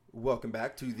Welcome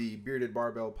back to the Bearded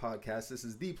Barbell Podcast. This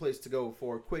is the place to go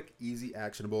for quick, easy,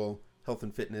 actionable health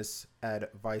and fitness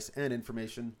advice and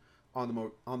information.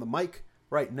 On the mic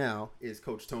right now is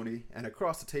Coach Tony, and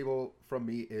across the table from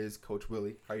me is Coach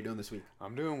Willie. How are you doing this week?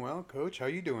 I'm doing well, Coach. How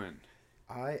you doing?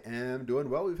 I am doing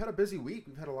well. We've had a busy week.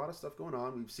 We've had a lot of stuff going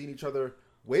on. We've seen each other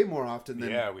way more often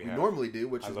than we normally do,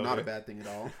 which is not a bad thing at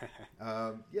all.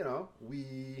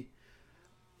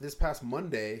 This past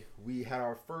Monday, we had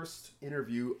our first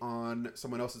interview on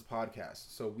someone else's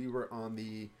podcast. So we were on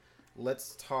the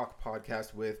Let's Talk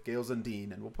podcast with Gail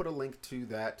Zundine, and we'll put a link to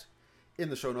that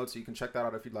in the show notes so you can check that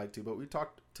out if you'd like to. But we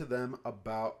talked to them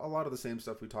about a lot of the same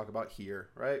stuff we talk about here,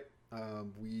 right?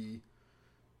 We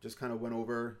just kind of went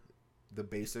over the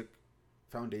basic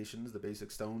foundations, the basic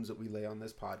stones that we lay on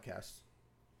this podcast.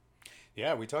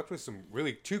 Yeah, we talked with some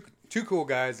really two cool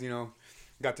guys,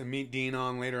 Got to meet Dean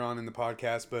on later on in the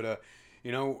podcast, but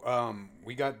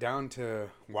we got down to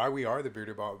why we are the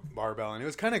Bearded Barbell, and it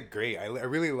was kind of great. I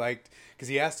really liked because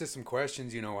he asked us some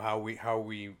questions, how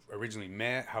we originally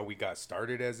met, how we got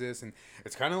started as this, and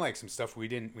it's kind of like some stuff we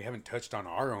haven't touched on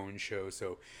our own show,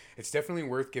 so it's definitely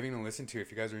worth giving a listen to if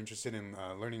you guys are interested in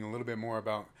learning a little bit more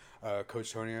about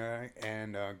Coach Tony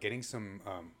and getting some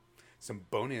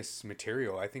bonus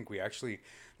material. I think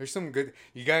there's some good,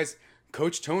 you guys.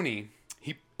 Coach Tony,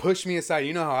 he pushed me aside.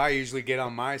 You know how I usually get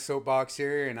on my soapbox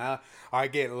here and I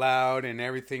get loud and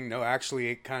everything. No,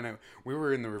 actually, we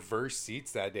were in the reverse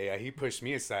seats that day. He pushed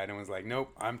me aside and was like,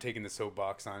 nope, I'm taking the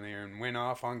soapbox on there, and went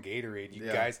off on Gatorade. You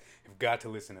guys have got to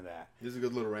listen to that. This is a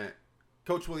good little rant.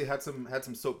 Coach Willie had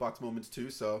some soapbox moments too,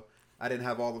 so I didn't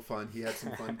have all the fun. He had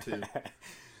some fun too.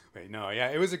 Wait, no, yeah,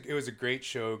 it was a great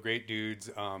show, great dudes.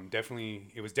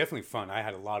 It was definitely fun. I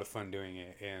had a lot of fun doing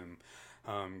it, and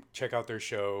check out their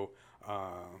show.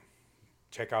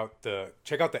 Check out the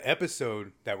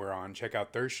episode that we're on. Check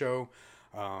out their show.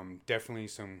 Definitely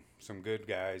some good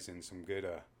guys and some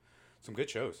good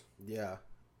shows. Yeah,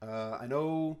 I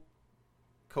know,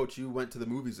 Coach. You went to the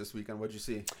movies this weekend. What'd you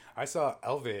see? I saw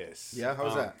Elvis. Yeah, how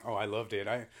was that? Oh, I loved it.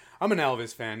 I'm an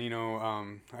Elvis fan.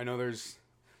 I know there's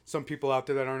some people out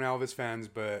there that aren't Elvis fans,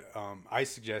 but I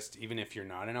suggest even if you're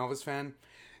not an Elvis fan,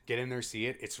 get in there, see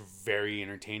it. It's very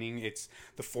entertaining. It's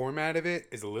the format of it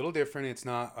is a little different. It's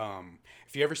not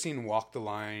if you ever seen Walk the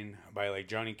Line by like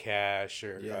Johnny Cash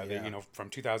or from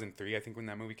 2003, I think, when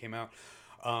that movie came out.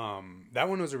 That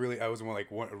one was a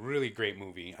really great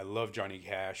movie. I love Johnny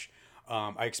Cash.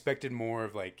 I expected more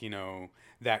of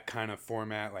that kind of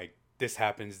format, like this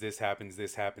happens, this happens,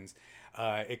 this happens.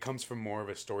 It comes from more of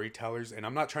a storyteller's, and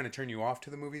I'm not trying to turn you off to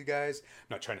the movie, guys.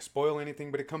 I'm not trying to spoil anything,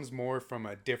 but it comes more from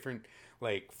a different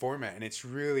format, and it's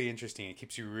really interesting. It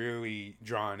keeps you really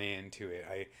drawn into it.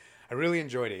 I really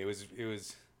enjoyed it.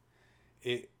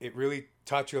 It really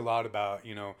taught you a lot about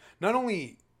not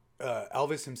only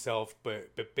Elvis himself,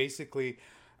 but basically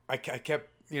I kept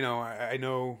I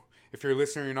know if you're a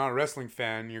listener, you're not a wrestling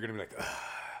fan, you're gonna be like, ugh.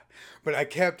 But I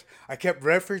kept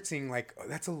referencing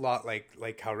that's a lot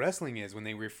like how wrestling is when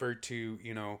they refer to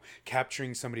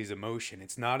capturing somebody's emotion.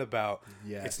 It's not about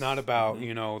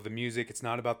the music. It's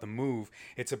not about the move.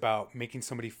 It's about making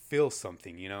somebody feel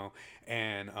something.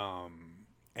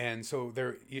 And so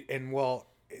there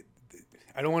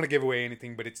I don't want to give away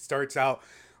anything, but it starts out.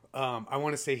 I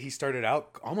want to say he started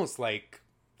out almost like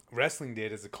wrestling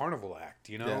did as a carnival act.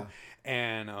 Yeah.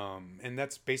 And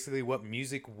that's basically what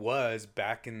music was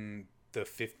back in the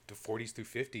 40s through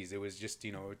 50s. It was just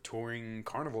a touring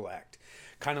carnival act,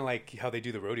 kind of like how they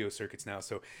do the rodeo circuits now.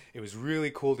 So it was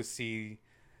really cool to see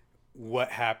what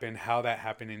happened, how that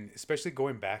happened, and especially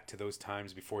going back to those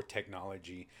times before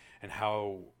technology and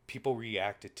how people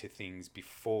reacted to things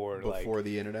before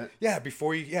the internet.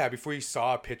 Before you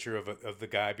saw a picture of the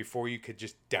guy, before you could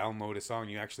just download a song,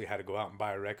 you actually had to go out and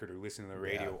buy a record or listen to the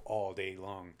radio all day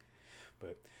long.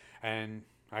 And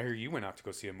I hear you went out to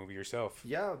go see a movie yourself.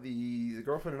 Yeah, the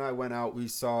girlfriend and I went out. We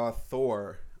saw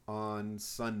Thor on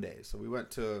Sunday. So we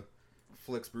went to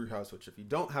Flick's Brewhouse, which if you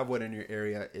don't have one in your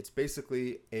area, it's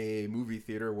basically a movie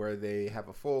theater where they have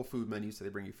a full food menu. So they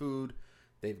bring you food.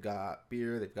 They've got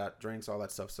beer. They've got drinks, all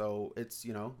that stuff. So it's,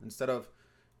 instead of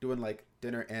doing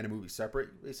dinner and a movie separate,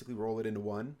 you basically roll it into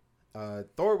one.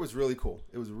 Thor was really cool.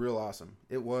 It was real awesome.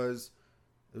 It was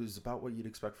about what you'd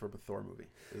expect from a Thor movie.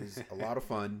 It was a lot of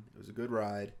fun. It was a good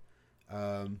ride.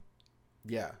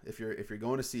 If you're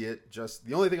going to see it, just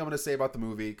the only thing I'm going to say about the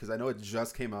movie, because I know it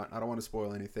just came out, I don't want to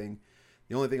spoil anything.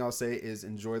 The only thing I'll say is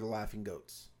enjoy the laughing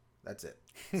goats. That's it.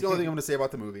 It's the only thing I'm going to say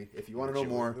about the movie. If you want to know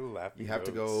more, you have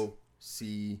to go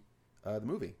see the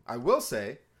movie. I will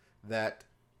say that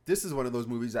this is one of those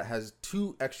movies that has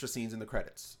 2 extra scenes in the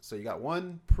credits. So you got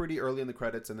one pretty early in the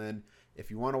credits, and then If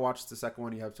you want to watch the second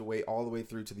one, you have to wait all the way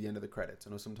through to the end of the credits.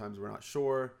 I know sometimes we're not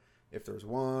sure if there's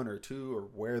one or two or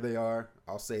where they are.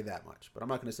 I'll say that much, but I'm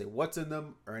not going to say what's in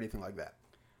them or anything like that.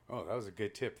 Oh, that was a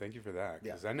good tip. Thank you for that.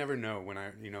 Because Yeah. I never know when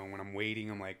when I'm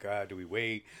waiting, I'm like, do we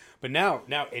wait? But now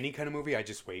any kind of movie, I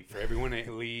just wait for everyone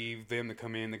to leave, them to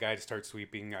come in, the guy to start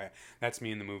sweeping. That's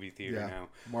me in the movie theater now.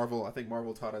 I think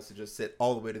Marvel taught us to just sit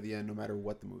all the way to the end, no matter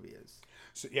what the movie is.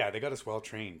 So yeah, they got us well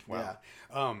trained. Wow.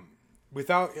 Yeah.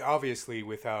 Without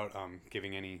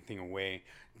giving anything away,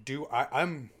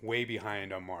 I'm way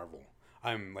behind on Marvel.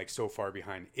 I'm like so far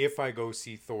behind. If I go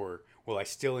see Thor, will I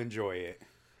still enjoy it?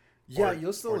 Yeah,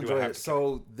 you'll still enjoy it.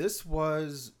 So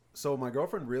my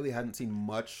girlfriend really hadn't seen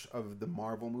much of the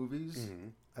Marvel movies.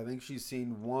 Mm-hmm. I think she's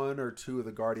seen one or two of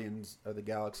the Guardians of the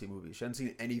Galaxy movies. She hadn't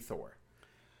seen any Thor.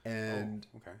 And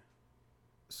okay.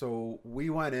 So we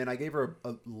went in. I gave her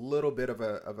a little bit of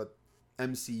a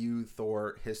MCU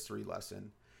Thor history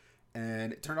lesson.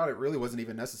 And it turned out it really wasn't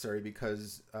even necessary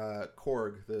because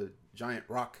Korg, the giant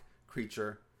rock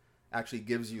creature, actually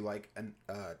gives you like an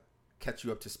catch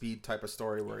you up to speed type of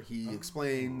story where he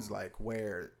explains like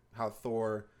how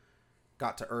Thor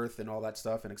got to Earth and all that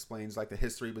stuff, and explains like the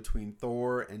history between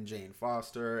Thor and Jane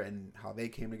Foster and how they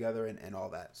came together and all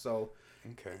that. So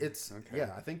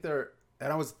I think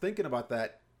and I was thinking about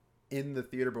that in the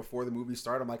theater before the movie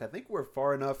started. I'm like, I think we're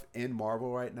far enough in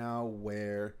Marvel right now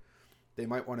where they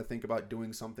might want to think about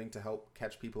doing something to help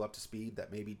catch people up to speed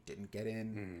that maybe didn't get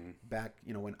in back,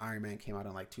 when Iron Man came out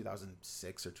in like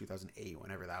 2006 or 2008,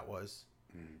 whenever that was.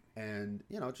 And,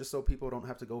 just so people don't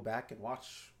have to go back and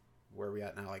watch where are we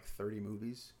at now, like 30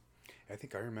 movies. I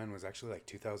think Iron Man was actually like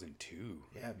 2002.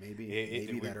 Yeah,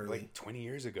 maybe that early. Like 20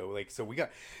 years ago. Like, so we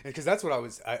got, because that's what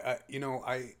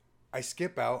I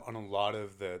skip out on a lot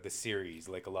of the series,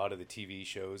 like a lot of the TV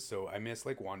shows. So I miss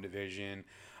like WandaVision.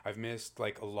 I've missed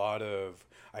like a lot of,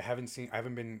 I haven't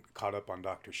been caught up on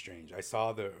Doctor Strange. I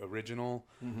saw the original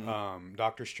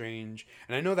Doctor Strange,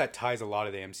 and I know that ties a lot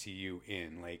of the MCU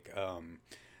in, like,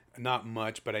 not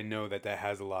much, but I know that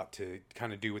has a lot to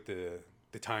kind of do with the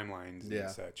timelines and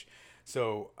such.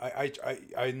 So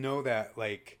I know that,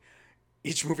 like,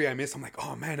 each movie I miss, I'm like,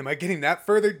 oh man, am I getting that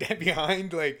further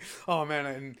behind? Like, oh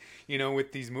man, and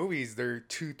with these movies, they're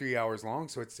 2-3 hours long,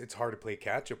 so it's hard to play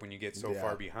catch up when you get so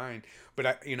far behind.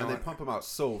 But and they pump them out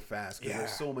so fast because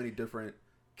there's so many different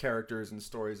characters and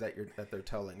stories that they're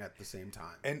telling at the same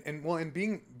time. And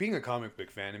being a comic book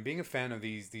fan and being a fan of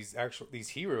these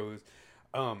heroes.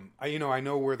 I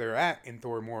know where they're at in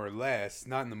Thor more or less,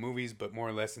 not in the movies, but more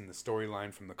or less in the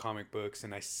storyline from the comic books.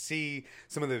 And I see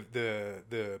some of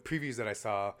the previews that I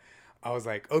saw. I was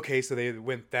like, okay, so they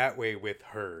went that way with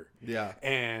her. Yeah.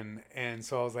 And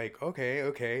so I was like,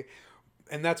 okay.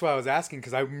 And that's why I was asking,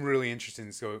 because I'm really interested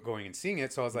in going and seeing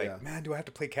it. So I was like, man, do I have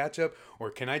to play catch up, or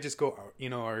can I just go?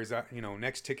 Or is that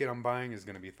next ticket I'm buying is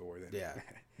going to be Thor then? Yeah.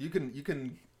 You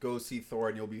can go see Thor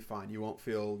and you'll be fine. You won't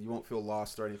feel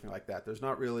lost or anything like that. There's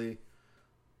not really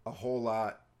a whole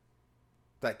lot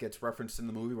that gets referenced in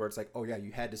the movie where it's like, oh yeah,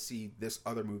 you had to see this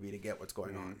other movie to get what's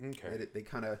going on. Okay.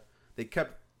 They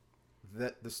kept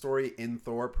the story in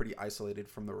Thor pretty isolated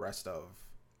from the rest of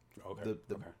the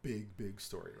big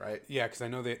story, right? Yeah, because I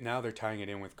know that now they're tying it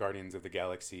in with Guardians of the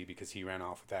Galaxy because he ran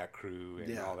off with that crew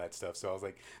and all that stuff. So I was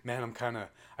like, man,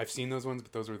 I've seen those ones,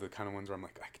 but those were the kind of ones where I'm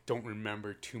like, I don't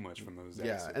remember too much from those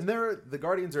episodes. And the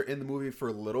Guardians are in the movie for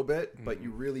a little bit, but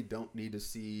you really don't need to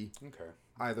see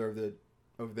either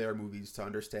of their movies to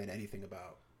understand anything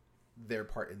about their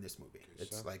part in this movie.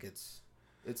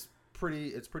 It's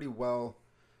pretty well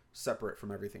separate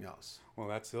from everything else. Well,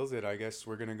 that seals it. I guess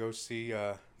we're gonna go see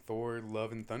Thor: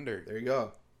 Love and Thunder. There you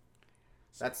go.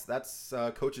 That's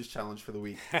Coach's challenge for the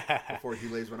week before he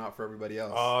lays one out for everybody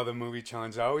else. Oh, the movie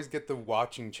challenge. I always get the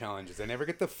watching challenges. I never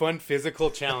get the fun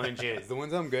physical challenges, the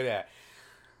ones I'm good at.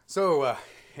 So,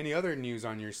 any other news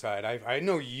on your side? I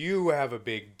know you have a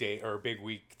big day or a big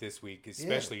week this week,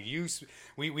 especially you.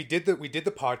 We did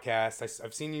the podcast.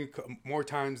 I've seen you more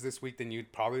times this week than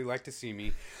you'd probably like to see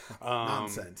me.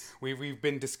 Nonsense. We've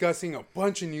been discussing a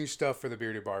bunch of new stuff for the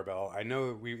Bearded Barbell. I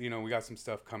know we got some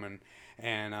stuff coming,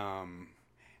 and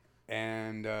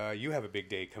you have a big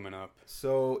day coming up.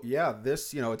 So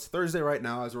this it's Thursday right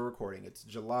now as we're recording. It's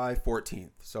July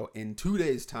 14th. So in 2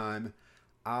 days' time,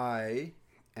 I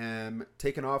am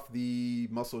taking off the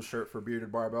muscle shirt for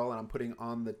Bearded Barbell and I'm putting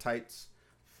on the tights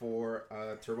for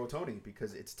Turbo Tony,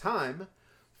 because it's time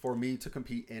for me to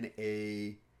compete in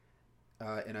a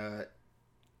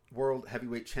World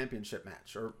Heavyweight Championship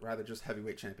match, or rather just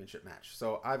Heavyweight Championship match.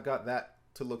 So I've got that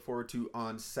to look forward to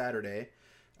on Saturday.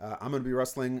 I'm going to be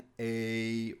wrestling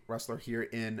a wrestler here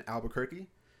in Albuquerque.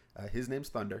 His name's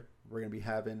Thunder.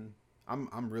 I'm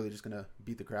I'm really just gonna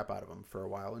beat the crap out of him for a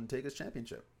while and take his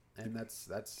championship. And that's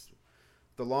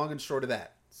the long and short of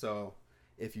that. So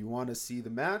if you want to see the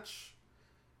match,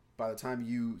 by the time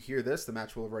you hear this, the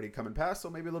match will have already come and passed. So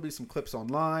maybe there'll be some clips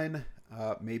online.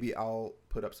 Maybe I'll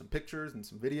put up some pictures and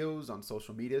some videos on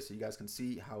social media so you guys can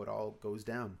see how it all goes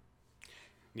down.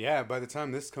 Yeah, by the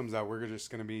time this comes out, we're just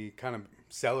going to be kind of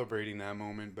celebrating that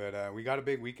moment. But we got a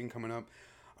big weekend coming up.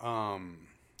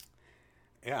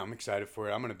 Yeah, I'm excited for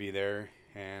it. I'm going to be there.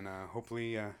 And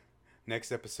hopefully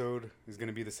next episode is going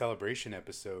to be the celebration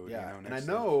episode. Yeah, you know, and I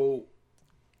know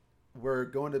we're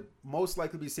going to most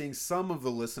likely be seeing some of the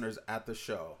listeners at the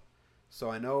show. So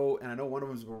I know one of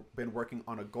them's been working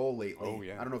on a goal lately. Oh,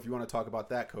 yeah. I don't know if you want to talk about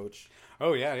that, Coach.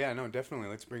 Oh, yeah, no, definitely.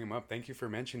 Let's bring him up. Thank you for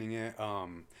mentioning it.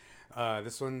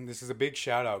 This is a big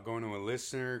shout out going to a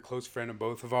listener, close friend of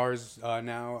both of ours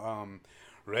now,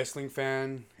 wrestling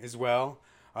fan as well.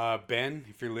 Ben,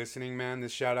 if you're listening, man,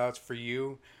 this shout out's for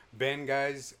you. Ben,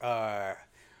 guys,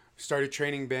 started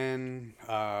training Ben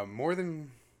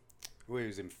it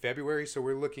was in February, so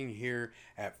we're looking here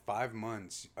at 5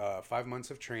 months. 5 months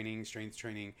of training, strength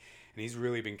training, and he's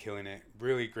really been killing it.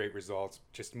 Really great results,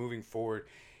 just moving forward.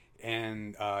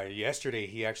 And yesterday,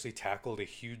 he actually tackled a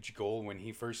huge goal when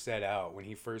he first set out. When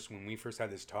we first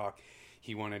had this talk,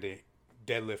 he wanted to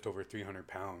deadlift over 300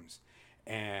 pounds.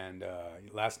 And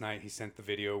last night, he sent the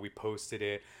video. We posted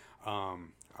it.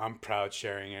 I'm proud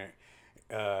sharing it.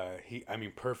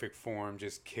 Perfect form,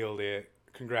 just killed it.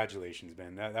 Congratulations,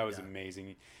 Ben. That was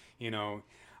amazing. You know,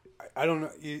 I don't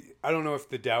know if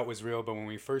the doubt was real, but when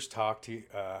we first talked to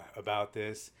about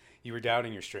this, you were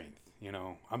doubting your strength. You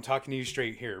know, I'm talking to you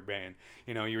straight here, Ben.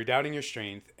 You know, you were doubting your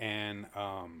strength, and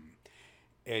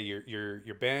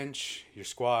your bench, your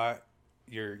squat,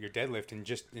 your deadlift, and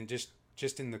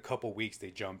just in the couple weeks they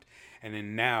jumped, and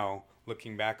then now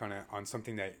looking back on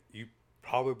something that you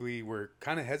probably were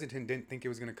kind of hesitant, didn't think it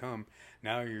was going to come.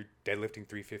 Now you're deadlifting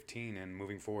 315 and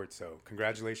moving forward. So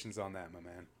congratulations on that, my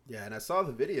man. Yeah, and I saw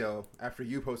the video after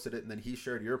you posted it, and then he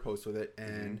shared your post with it,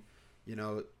 and you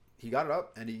know, he got it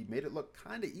up and he made it look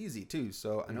kind of easy too.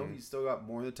 So I know he's still got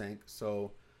more in the tank.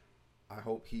 So I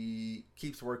hope he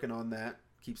keeps working on that,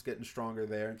 keeps getting stronger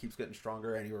there, and keeps getting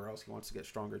stronger anywhere else he wants to get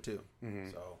stronger too.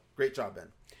 So great job, Ben.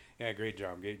 Yeah, great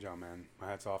job, man. My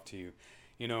hat's off to you.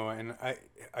 You know, and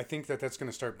I think that's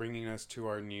going to start bringing us to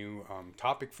our new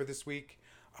topic for this week.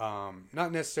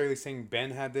 Not necessarily saying Ben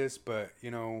had this, but,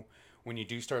 you know, when you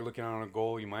do start looking on a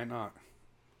goal,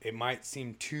 it might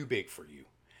seem too big for you.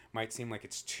 Might seem like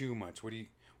it's too much. What do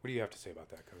you have to say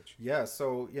about that, Coach? Yeah,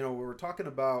 so, you know, we were talking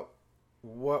about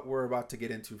what we're about to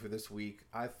get into for this week.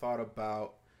 I thought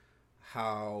about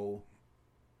how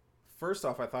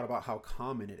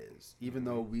common it is, even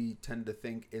though we tend to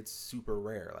think it's super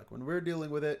rare. Like when we're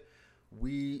dealing with it,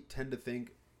 we tend to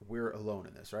think we're alone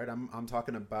in this, right? I'm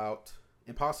talking about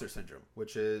imposter syndrome,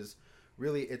 which is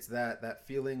really, it's that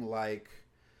feeling like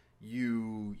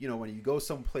you know, when you go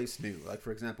someplace new, like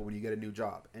for example, when you get a new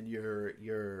job and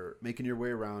you're making your way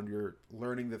around, you're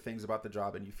learning the things about the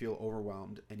job and you feel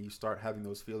overwhelmed and you start having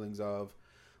those feelings of,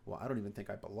 well, I don't even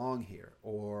think I belong here.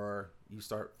 Or you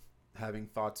start having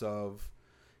thoughts of,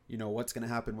 you know, what's going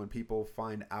to happen when people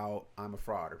find out I'm a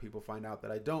fraud, or people find out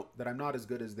that I'm not as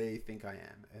good as they think I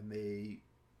am, and they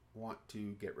want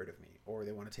to get rid of me, or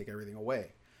they want to take everything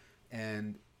away.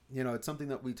 And, you know, it's something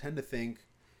that we tend to think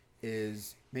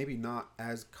is maybe not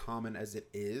as common as it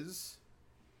is.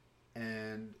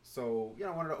 And so, you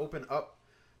know, I wanted to open up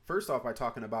first off by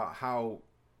talking about how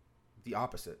the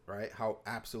opposite, right? How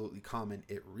absolutely common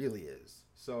it really is.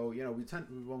 So, you know,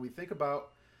 when we think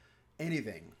about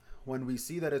anything, when we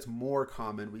see that it's more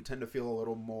common, we tend to feel a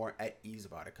little more at ease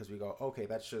about it, because we go, okay,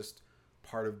 that's just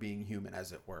part of being human,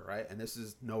 as it were, right? And this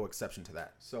is no exception to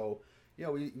that. So, you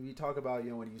know, we talk about,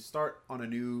 you know, when you start on a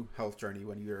new health journey,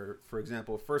 when you're, for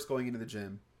example, first going into the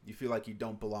gym, you feel like you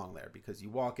don't belong there because you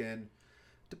walk in,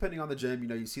 depending on the gym, you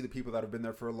know, you see the people that have been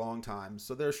there for a long time,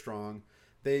 so they're strong,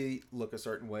 they look a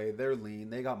certain way, they're lean,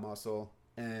 they got muscle.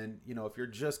 And, you know, if you're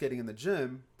just getting in the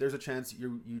gym, there's a chance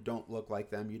you don't look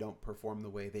like them. You don't perform the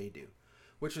way they do,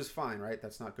 which is fine, right?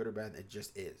 That's not good or bad. It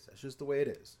just is. That's just the way it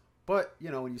is. But,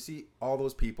 you know, when you see all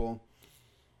those people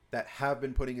that have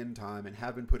been putting in time and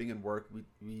have been putting in work,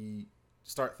 we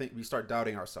start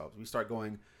doubting ourselves. We start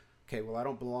going, okay, well, I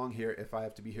don't belong here if I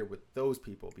have to be here with those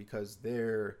people because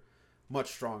they're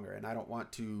much stronger and I don't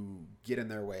want to get in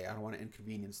their way. I don't want to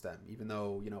inconvenience them, even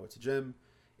though, you know, it's a gym.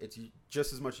 It's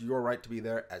just as much your right to be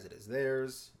there as it is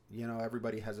theirs. You know,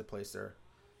 everybody has a place there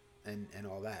and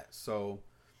all that. So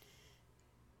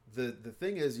the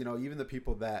thing is, you know, even the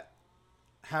people that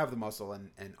have the muscle and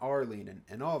are lean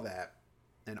and all that,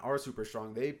 and are super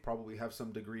strong, they probably have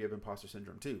some degree of imposter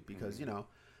syndrome too, because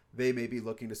they may be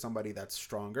looking to somebody that's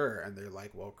stronger and they're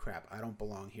like, well, crap, I don't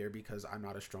belong here because I'm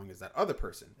not as strong as that other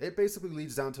person. It basically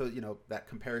leads down to, that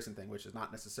comparison thing, which is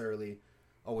not necessarily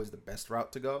always the best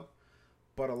route to go.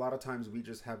 But a lot of times we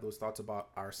just have those thoughts about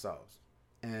ourselves.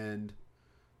 And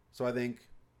so I think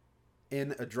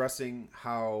in addressing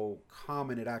how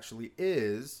common it actually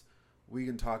is, we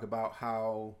can talk about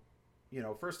how,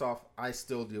 first off, I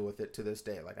still deal with it to this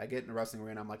day. Like, I get in a wrestling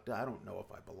ring, I'm like, I don't know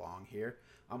if I belong here.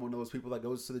 I'm one of those people that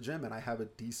goes to the gym and I have a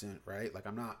decent, right? Like,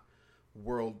 I'm not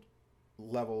world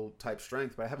level type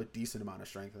strength, but I have a decent amount of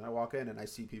strength. And I walk in and I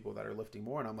see people that are lifting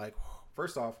more, and I'm like,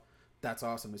 first off, that's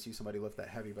awesome to see somebody lift that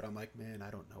heavy. But I'm like, man, I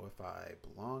don't know if I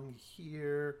belong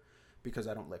here because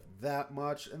I don't lift that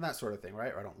much and that sort of thing,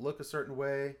 right? Or I don't look a certain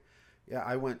way. Yeah,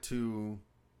 I went to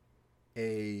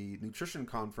a nutrition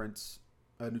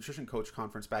coach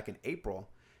conference back in April.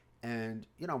 And,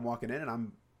 I'm walking in and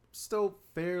I'm still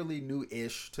fairly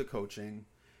new-ish to coaching.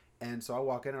 And so I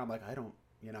walk in and I'm like, I don't,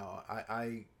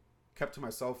 I kept to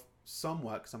myself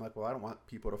somewhat because I'm like, well, I don't want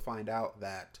people to find out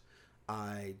that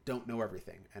I don't know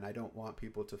everything. And I don't want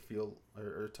people to feel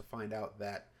or to find out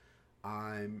that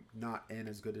I'm not in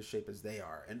as good a shape as they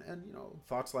are. And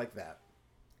thoughts like that.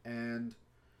 And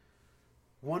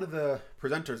one of the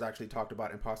presenters actually talked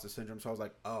about imposter syndrome. So I was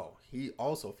like, oh, he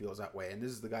also feels that way. And this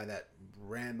is the guy that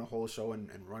ran the whole show and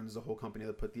runs the whole company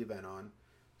that put the event on.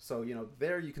 So,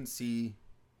 there you can see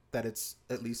that it's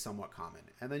at least somewhat common.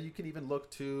 And then you can even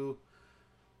look to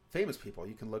famous people.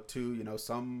 You can look to,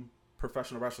 some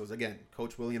professional wrestlers. Again,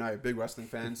 Coach Willie and I are big wrestling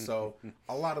fans. So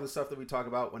a lot of the stuff that we talk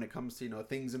about when it comes to,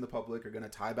 things in the public are going to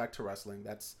tie back to wrestling.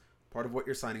 That's part of what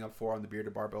you're signing up for on the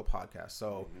Bearded Barbell podcast.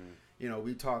 So,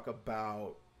 we talk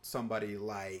about somebody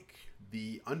like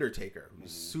The Undertaker,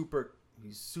 who's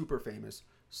super famous,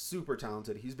 super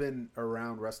talented. He's been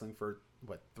around wrestling for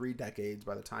 3 decades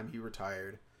by the time he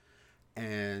retired.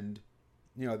 And,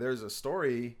 there's a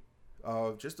story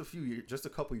of just a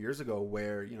couple years ago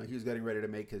where, he was getting ready to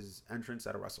make his entrance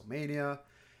at a WrestleMania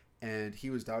and he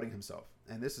was doubting himself.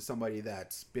 And this is somebody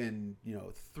that's been,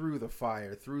 through the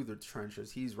fire, through the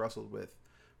trenches. He's wrestled with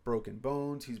broken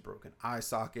bones, he's broken eye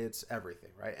sockets,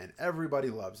 everything, right? And everybody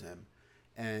loves him.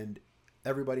 And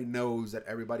everybody knows that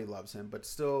everybody loves him. But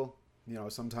still,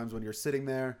 sometimes when you're sitting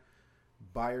there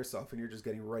by yourself and you're just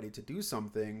getting ready to do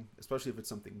something, especially if it's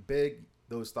something big,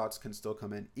 those thoughts can still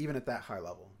come in, even at that high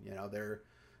level. There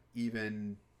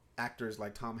even actors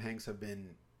like Tom Hanks have been,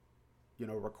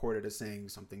 recorded as saying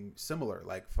something similar,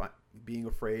 like being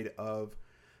afraid of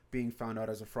being found out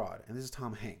as a fraud. And this is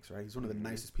Tom Hanks, right? He's one of the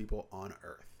nicest people on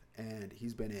earth. And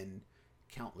he's been in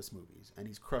countless movies and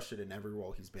he's crushed it in every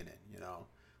role he's been in,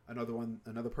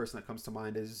 Another person that comes to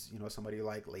mind is, somebody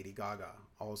like Lady Gaga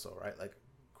also, right? Like,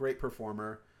 great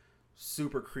performer,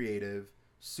 super creative,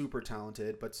 super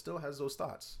talented, but still has those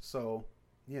thoughts. So,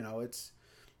 I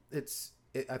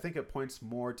think it points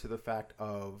more to the fact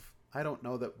of, I don't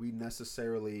know that we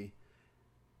necessarily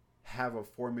have a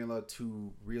formula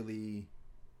to really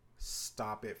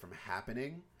stop it from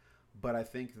happening, but I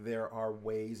think there are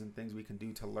ways and things we can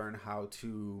do to learn how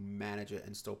to manage it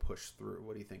and still push through.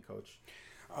 What do you think, Coach?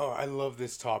 Oh, I love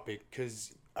this topic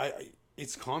because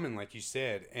it's common, like you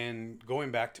said, and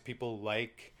going back to people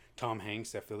like Tom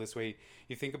Hanks that feel this way,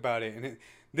 you think about it, and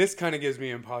this kind of gives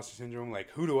me imposter syndrome. Like,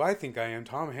 who do I think I am?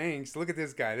 Tom Hanks. Look at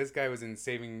this guy. This guy was in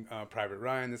Saving Private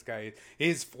Ryan. This guy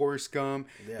is Forrest Gump.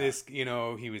 Yeah. This,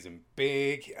 he was in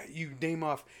Big. You name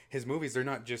off his movies.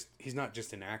 He's not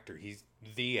just an actor. He's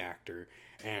the actor,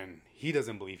 and he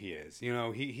doesn't believe he is.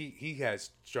 He has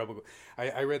struggled.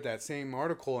 I read that same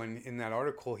article, and in that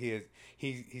article, he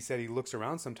said he looks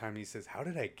around sometimes and he says, "How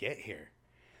did I get here?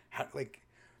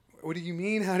 What do you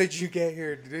mean? How did you get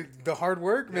here? The hard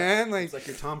work, man. Like, it's like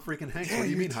you're Tom freaking Hanks. What do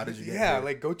you mean? How did you get here? Yeah,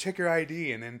 like, go check your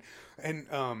ID, and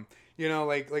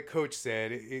like Coach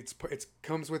said, it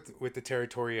comes with the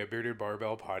territory of Bearded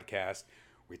Barbell podcast.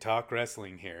 We talk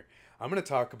wrestling here. I'm gonna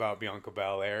talk about Bianca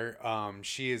Belair.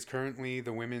 She is currently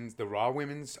the Raw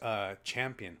Women's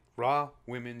champion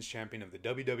of the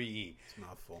WWE. It's a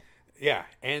mouthful. Yeah,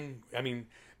 and I mean,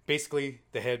 basically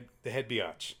the head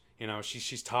biatch.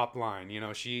 She's top line.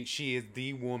 She is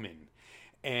the woman,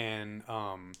 and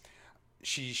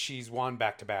she's won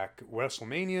back-to-back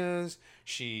WrestleManias.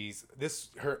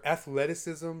 Her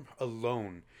athleticism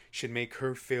alone should make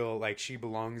her feel like she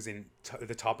belongs in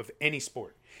the top of any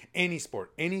sport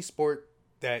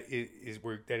that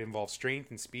that involves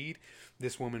strength and speed.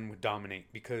 This woman would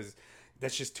dominate because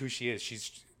that's just who she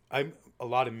is. A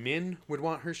lot of men would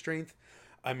want her strength.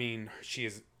 I mean, she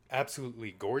is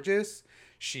absolutely gorgeous.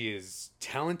 She is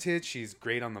talented. She's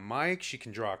great on the mic. She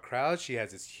can draw a crowd. She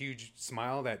has this huge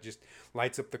smile that just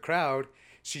lights up the crowd.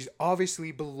 She's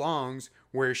obviously belongs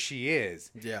where she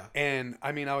is. Yeah. And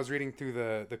I mean, I was reading through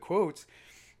the quotes,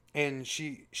 and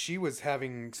she was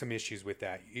having some issues with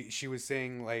that. She was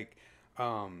saying like,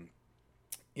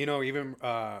 even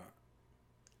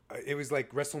it was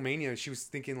like WrestleMania. She was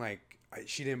thinking like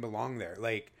she didn't belong there.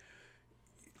 Like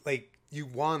you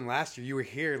won last year. You were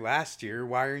here last year.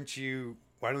 Why don't you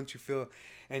feel?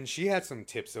 And she had some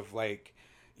tips of like,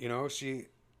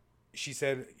 she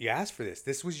said, you asked for this.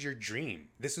 This was your dream.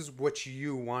 This is what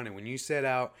you wanted. When you set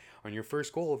out on your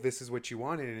first goal, this is what you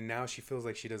wanted. And now she feels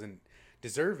like she doesn't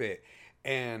deserve it.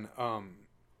 And,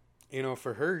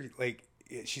 for her, like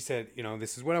she said,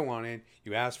 this is what I wanted.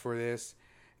 You asked for this.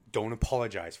 Don't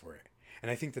apologize for it.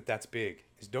 And I think that that's big,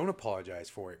 is don't apologize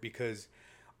for it, because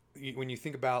when you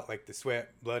think about like the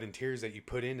sweat, blood, and tears that you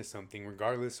put into something,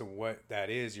 regardless of what that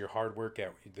is, your hard work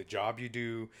at the job you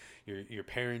do, your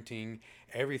parenting,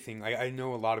 everything. I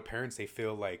know a lot of parents, they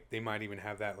feel like they might even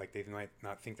have that, like they might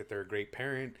not think that they're a great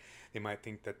parent. They might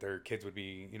think that their kids would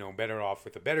be, better off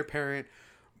with a better parent,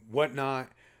 whatnot.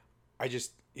 I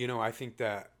just, I think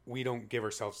that we don't give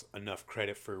ourselves enough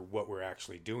credit for what we're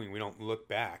actually doing. We don't look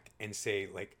back and say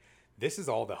like, this is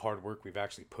all the hard work we've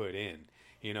actually put in,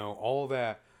 all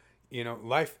that.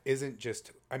 Life isn't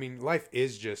just, life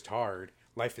is just hard.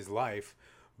 Life is life.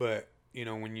 But,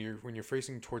 when you're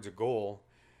facing towards a goal,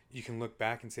 you can look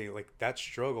back and say like, that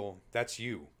struggle, that's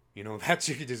you, that's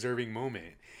your deserving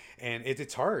moment. And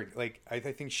it's hard. Like, I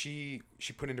think she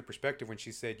put into perspective when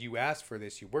she said, you asked for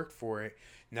this, you worked for it.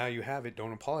 Now you have it.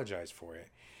 Don't apologize for it.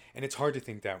 And it's hard to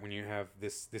think that when you have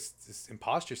this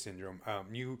imposter syndrome.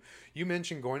 You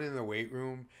mentioned going into the weight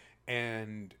room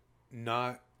and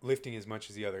not lifting as much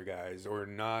as the other guys, or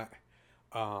not,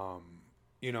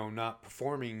 not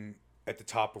performing at the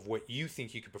top of what you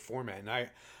think you could perform at. And I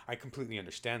completely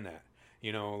understand that,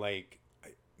 like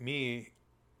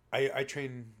I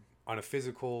train on a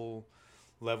physical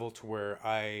level to where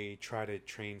I try to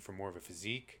train for more of a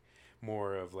physique,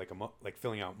 more of like like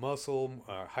filling out muscle,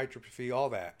 hypertrophy, all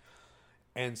that.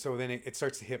 And so then it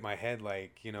starts to hit my head,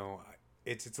 like,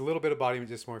 it's a little bit of body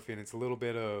dysmorphia, and it's a little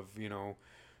bit of,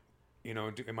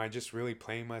 am I just really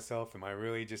playing myself? Am I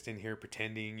really just in here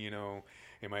pretending?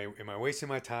 Am I wasting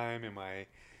my time? Am I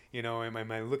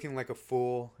looking like a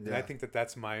fool? Yeah. And I think that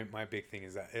that's my big thing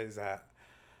is that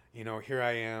here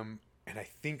I am, and I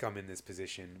think I'm in this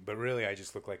position, but really I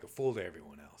just look like a fool to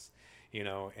everyone else.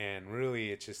 And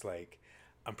really it's just like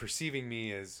I'm perceiving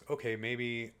me as, okay,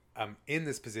 maybe I'm in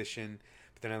this position,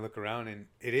 but then I look around and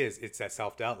it's that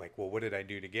self-doubt, like, well, what did I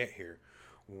do to get here?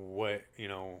 What,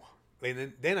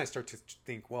 and then I start to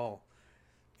think, well,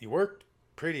 you worked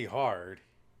pretty hard,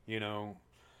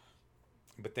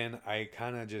 but then I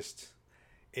kind of just,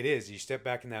 you step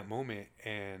back in that moment,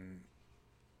 and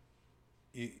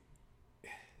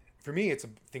for me, it's a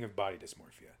thing of body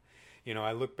dysmorphia.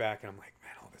 I look back and I'm like,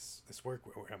 man, all this work,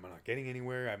 I'm not getting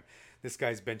anywhere. This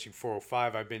guy's benching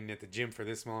 405. I've been at the gym for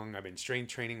this long. I've been strength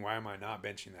training. Why am I not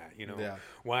benching that? Yeah.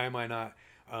 Why am I not?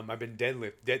 I've been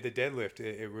the deadlift.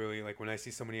 It really, like when I see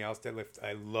somebody else deadlift,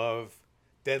 I love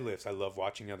deadlifts. I love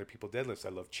watching other people deadlifts. I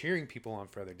love cheering people on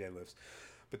for other deadlifts.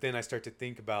 But then I start to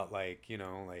think about like,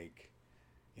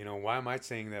 why am I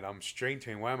saying that I'm strength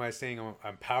training? Why am I saying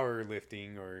I'm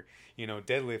powerlifting or,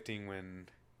 deadlifting when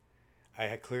I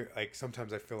had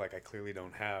sometimes I feel like I clearly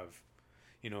don't have,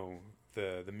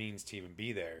 the means to even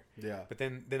be there. Yeah. But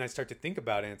then I start to think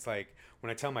about it, and it's like when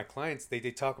I tell my clients, they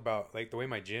talk about like the way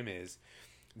my gym is,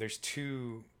 there's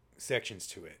two sections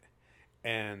to it.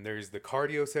 And there's the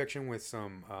cardio section with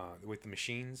some with the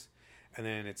machines, and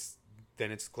then it's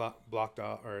blocked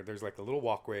off, or there's like a little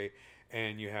walkway,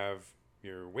 and you have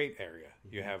your weight area.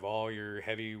 Mm-hmm. You have all your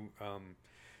heavy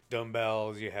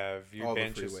dumbbells, you have your all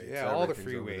benches, the free weights, yeah, all the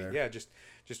free weight, yeah, just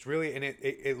really, and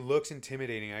it looks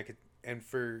intimidating. And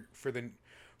for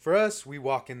us, we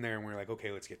walk in there and we're like,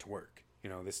 okay, let's get to work.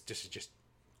 This is just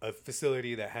a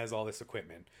facility that has all this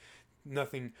equipment,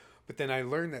 nothing. But then I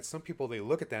learned that some people, they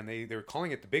look at that and they're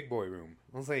calling it the big boy room.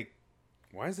 I was like,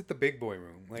 why is it the big boy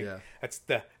room? Like, yeah. That's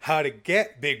the how to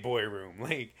get big boy room.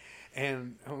 Like,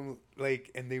 and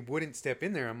they wouldn't step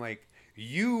in there. I'm like,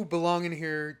 you belong in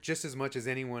here just as much as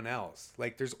anyone else.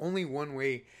 Like, there's only one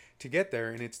way to get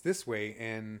there, and it's this way.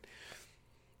 And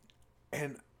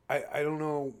I don't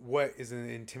know what is an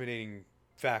intimidating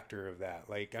factor of that.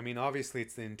 Like, obviously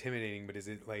it's the intimidating, but is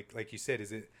it like you said,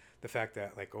 is it the fact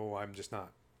that like, oh, I'm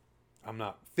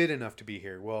not fit enough to be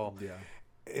here? Well, yeah.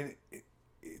 And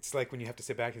it's like when you have to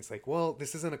sit back and it's like, well,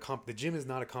 this isn't the gym is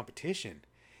not a competition.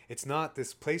 It's not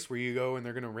this place where you go and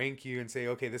they're going to rank you and say,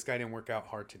 okay, this guy didn't work out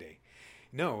hard today.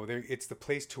 No, it's the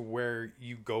place to where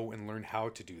you go and learn how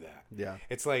to do that. Yeah.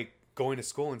 It's like going to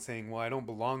school and saying, well, I don't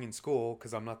belong in school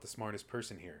because I'm not the smartest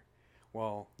person here.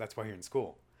 Well, that's why you're in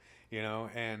school, you know?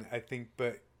 And I think,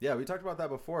 but yeah, we talked about that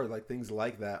before, like things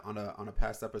like that on a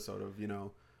past episode of, you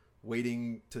know,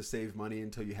 waiting to save money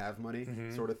until you have money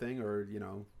sort of thing. Or, you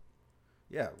know,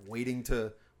 yeah, waiting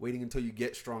until you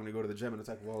get strong to go to the gym. And it's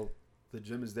like, well, the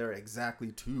gym is there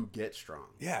exactly to get strong.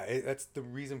 Yeah, that's the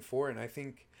reason for it. And I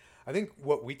think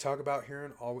what we talk about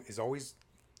here is always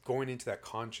going into that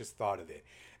conscious thought of it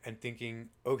and thinking,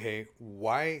 okay,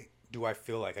 why do I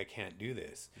feel like I can't do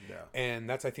this? Yeah. And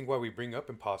that's, I think, why we bring up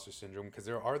imposter syndrome, because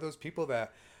there are those people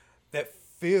that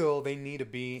feel they need to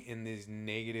be in these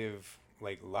negative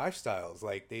like lifestyles.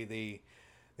 Like they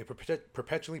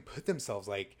perpetually put themselves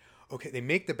like, okay, they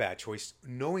make the bad choice,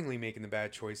 knowingly making the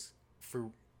bad choice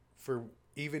for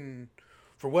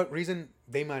what reason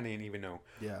they might not even know.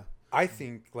 Yeah. I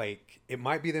think like it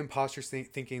might be the imposters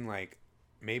thinking like,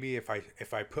 maybe if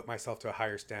I put myself to a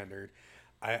higher standard,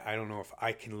 I don't know if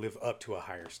I can live up to a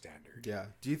higher standard. Yeah.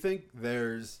 Do you think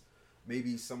there's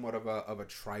maybe somewhat of a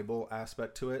tribal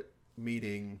aspect to it?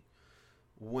 Meaning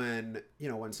when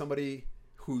somebody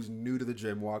who's new to the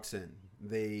gym walks in,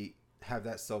 they have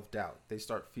that self-doubt. They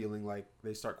start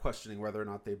questioning whether or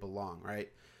not they belong,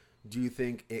 right? Do you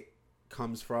think it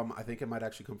comes from, I think it might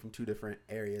actually come from two different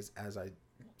areas as I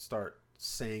start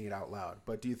saying it out loud.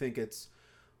 But do you think it's,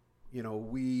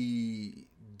 we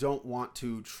don't want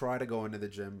to try to go into the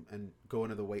gym and go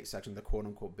into the weight section, the quote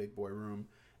unquote big boy room,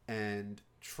 and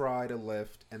try to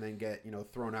lift and then get,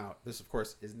 thrown out. This of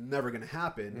course is never going to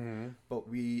happen, but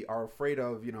we are afraid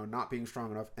of, not being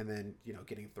strong enough and then,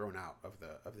 getting thrown out of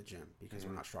the gym because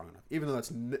we're not strong enough, even though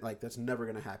that's never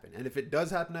going to happen. And if it does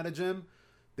happen at a gym,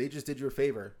 they just did you a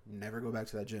favor. Never go back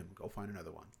to that gym. Go find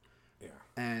another one. Yeah.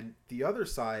 And the other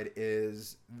side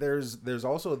is there's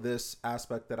also this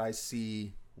aspect that I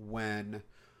see when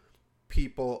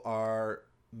people are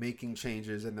making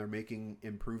changes and they're making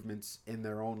improvements in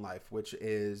their own life, which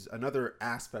is another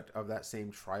aspect of that same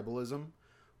tribalism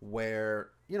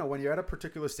where, when you're at a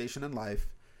particular station in life,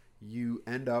 you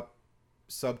end up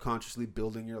subconsciously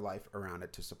building your life around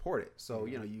it to support it. So,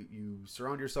 you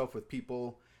surround yourself with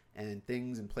people and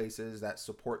things and places that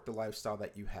support the lifestyle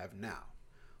that you have now.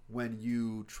 When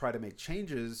you try to make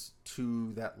changes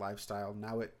to that lifestyle,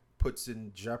 now it puts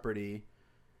in jeopardy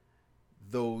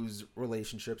those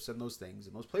relationships and those things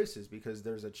and those places, because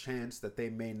there's a chance that they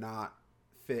may not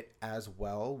fit as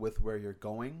well with where you're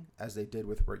going as they did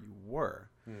with where you were.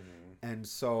 And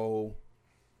so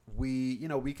we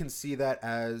can see that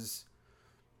as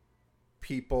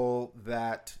people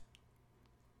that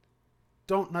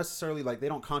don't necessarily they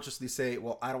don't consciously say,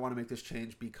 well, I don't want to make this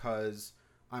change because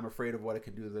I'm afraid of what it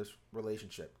can do to this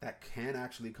relationship. That can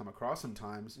actually come across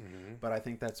sometimes, but I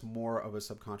think that's more of a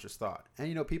subconscious thought.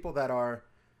 And, people that are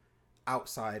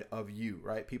outside of you,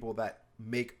 right? People that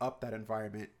make up that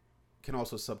environment can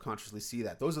also subconsciously see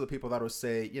that. Those are the people that will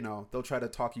say, they'll try to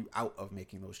talk you out of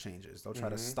making those changes. They'll try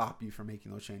to stop you from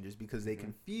making those changes because they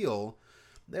can feel,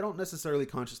 they don't necessarily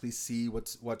consciously see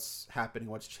what's happening,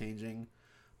 what's changing,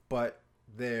 but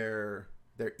their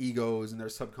egos and their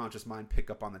subconscious mind pick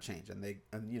up on the change, and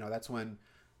that's when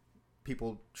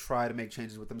people try to make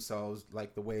changes with themselves,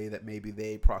 like the way that maybe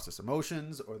they process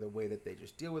emotions, or the way that they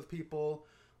just deal with people,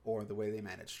 or the way they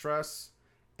manage stress.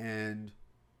 And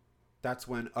that's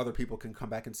when other people can come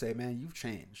back and say, man, you've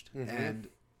changed. And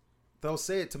they'll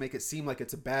say it to make it seem like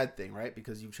it's a bad thing, right?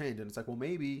 Because you've changed. And it's like, well,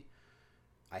 maybe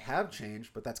I have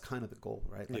changed, but that's kind of the goal,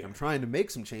 right? Like, I'm trying to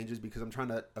make some changes because I'm trying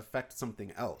to affect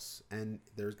something else, and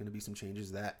there's going to be some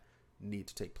changes that need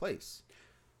to take place.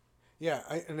 Yeah,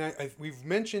 we've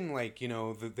mentioned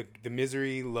the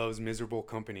misery loves miserable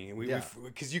company.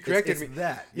 Because you corrected me.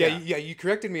 That. Yeah, you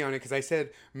corrected me on it because I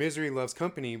said misery loves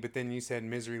company, but then you said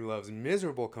misery loves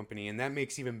miserable company, and that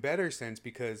makes even better sense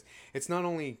because it's not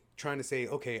only trying to say,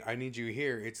 okay, I need you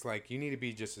here. It's like you need to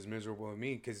be just as miserable as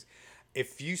me, because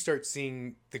if you start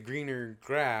seeing the greener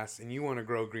grass and you want to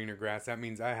grow greener grass, that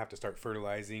means I have to start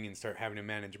fertilizing and start having to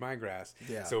manage my grass.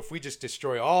 Yeah. So if we just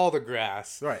destroy all the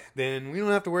grass, right, then we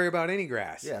don't have to worry about any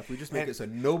grass. Yeah, if we just make it so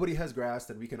nobody has grass,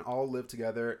 then we can all live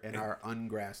together in our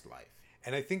ungrassed life.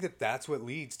 And I think that's what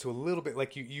leads to a little bit,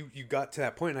 like you got to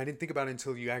that point, and I didn't think about it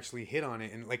until you actually hit on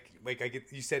it. And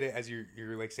you said it as you're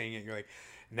saying it, you're like,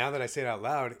 now that I say it out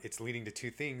loud, it's leading to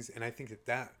two things. And I think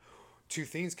that two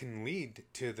things can lead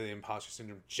to the imposter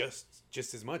syndrome just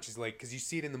as much as because you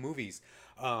see it in the movies.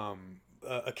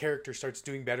 a character starts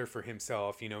doing better for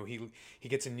himself. You know, he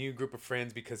gets a new group of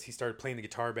friends because he started playing the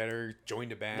guitar better,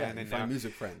 joined a band, and find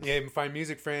music friends. Yeah, find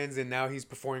music friends, and now he's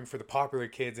performing for the popular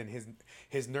kids and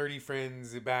his nerdy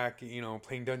friends back. You know,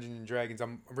 playing Dungeons and Dragons.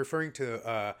 I'm referring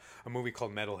to a movie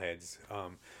called Metalheads.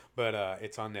 But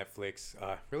it's on Netflix.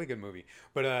 Really good movie.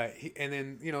 But and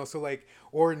then, you know, so like,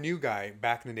 or a new guy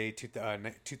back in the day,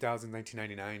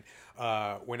 1999,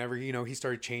 whenever, you know, he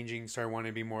started changing, started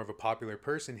wanting to be more of a popular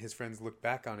person, his friends looked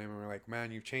back on him and were like,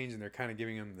 man, you've changed. And they're kind of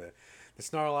giving him the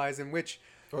snarl eyes, in which,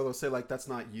 or they'll say like, that's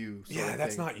not you. Yeah,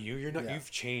 that's not you. You're not,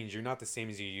 you've changed. You're not the same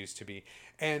as you used to be.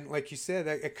 And like you said,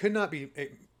 it could not be,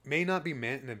 it may not be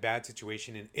meant in a bad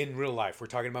situation in real life. We're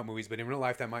talking about movies, but in real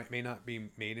life that may not be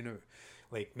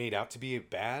made out to be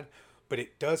bad, but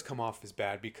it does come off as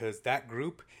bad because that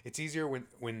group, it's easier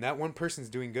when that one person's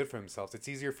doing good for themselves, it's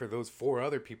easier for those 4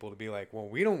 other people to be like, well,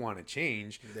 we don't want to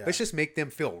change. Yeah. Let's just make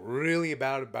them feel really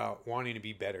bad about wanting to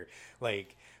be better.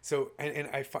 Like, so, and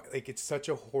I find like it's such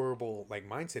a horrible like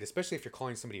mindset, especially if you're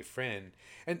calling somebody a friend.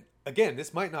 And again,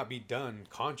 this might not be done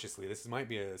consciously. This might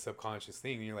be a subconscious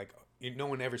thing. And you're like, no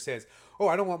one ever says, oh,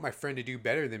 I don't want my friend to do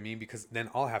better than me because then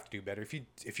I'll have to do better.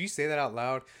 If you say that out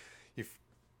loud,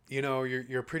 you know,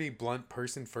 you're a pretty blunt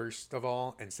person, first of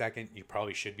all, and second, you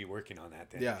probably should be working on that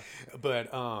then. Yeah. But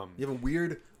you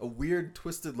have a weird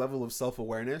twisted level of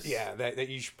self-awareness. Yeah, that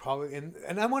you should probably,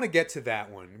 and I want to get to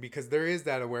that one because there is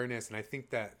that awareness, and I think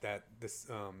that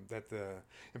the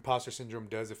imposter syndrome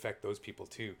does affect those people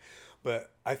too.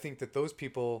 But I think that those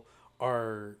people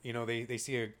are, you know, they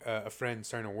see a friend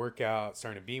starting to work out,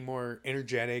 starting to be more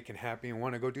energetic and happy and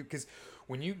want to go do, because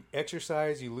when you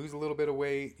exercise, you lose a little bit of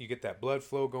weight, you get that blood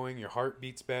flow going, your heart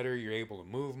beats better, you're able to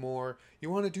move more, you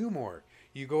want to do more,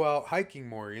 you go out hiking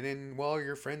more, and then, well,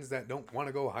 your friends that don't want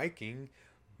to go hiking,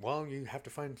 well, you have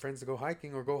to find friends to go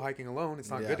hiking or go hiking alone.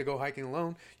 It's not good to go hiking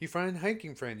alone. You find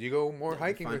hiking friends. You go more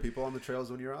hiking. You find people on the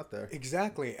trails when you're out there.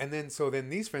 Exactly. And then, so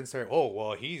then these friends start, oh,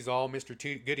 well, he's all Mr.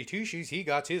 Goody Two-Shoes. He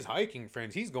got his hiking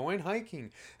friends. He's going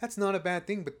hiking. That's not a bad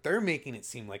thing, but they're making it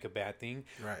seem like a bad thing.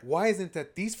 Right. Why isn't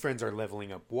that these friends are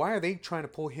leveling up? Why are they trying to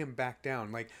pull him back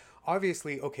down? Like,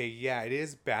 obviously, okay, yeah, it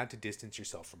is bad to distance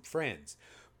yourself from friends,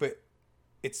 but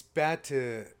it's bad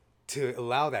to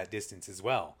allow that distance as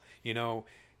well. You know,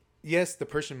 yes, the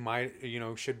person might, you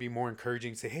know, should be more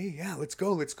encouraging, say, hey, yeah, let's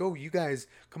go. You guys,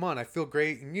 come on, I feel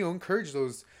great. And, you know, encourage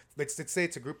those. Let's say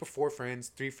it's a group of 4 friends.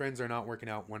 3 friends are not working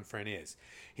out. 1 friend is.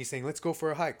 He's saying, let's go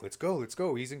for a hike. Let's go.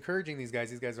 He's encouraging these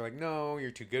guys. These guys are like, no,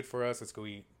 you're too good for us. Let's go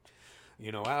eat,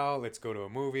 you know, out. Let's go to a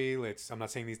movie. I'm not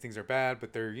saying these things are bad,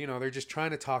 but they're, you know, they're just trying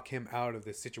to talk him out of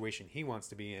the situation he wants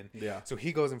to be in. Yeah. So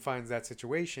he goes and finds that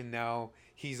situation. Now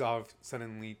he's all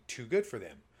suddenly too good for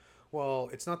them. Well,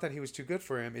 it's not that he was too good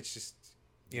for him. It's just,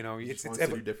 you know, it's to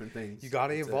do different things. You got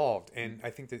to evolve, and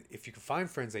I think that if you can find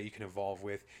friends that you can evolve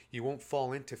with, you won't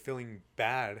fall into feeling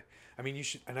bad. I mean, you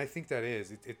should, and I think that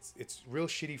it's real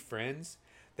shitty friends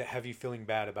that have you feeling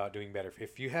bad about doing better.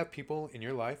 If you have people in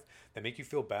your life that make you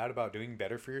feel bad about doing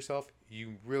better for yourself,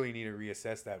 you really need to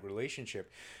reassess that relationship,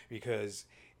 because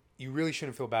you really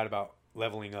shouldn't feel bad about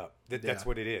leveling up. That's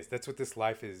what it is. That's what this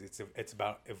life is. It's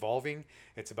about evolving.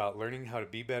 It's about learning how to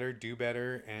be better, do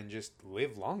better, and just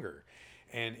live longer.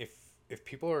 And if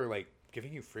people are like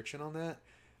giving you friction on that,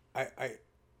 I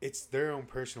it's their own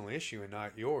personal issue and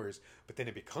not yours. But then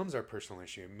it becomes our personal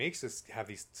issue. It makes us have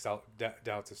these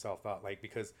doubts of self-thought, like,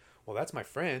 because, well, that's my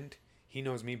friend. He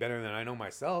knows me better than I know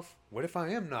myself. What if I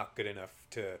am not good enough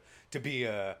to be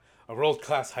a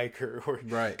world-class hiker, or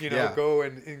right. you know, go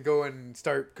and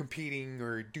start competing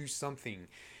or do something?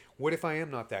 What if I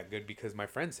am not that good because my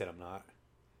friend said I'm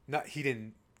not? He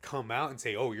didn't come out and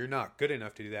say, oh, you're not good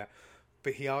enough to do that,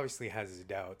 but he obviously has his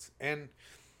doubts. And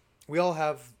we all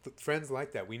have friends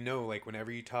like that. We know, like,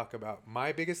 whenever you talk about,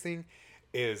 my biggest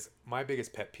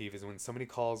pet peeve is when somebody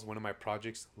calls one of my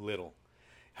projects little.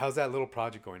 How's that little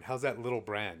project going? How's that little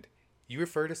brand? You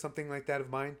refer to something like that of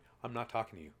mine, I'm not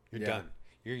talking to you. You're done.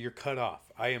 You're cut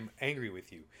off. I am angry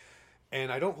with you.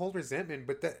 And I don't hold resentment,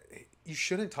 but that you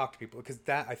shouldn't talk to people, because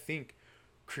that, I think,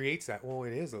 creates that. Well,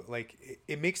 it is like,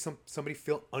 it makes somebody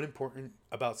feel unimportant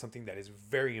about something that is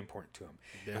very important to them.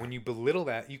 Yeah. And when you belittle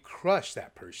that, you crush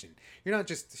that person. You're not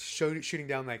just shooting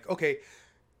down like, okay,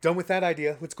 done with that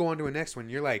idea, let's go on to a next one.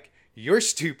 You're like, you're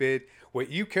stupid. What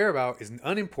you care about is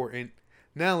unimportant.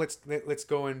 Now let's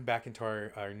go back into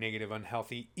our negative,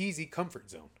 unhealthy, easy comfort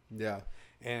zone. Yeah.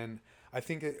 And I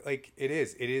think it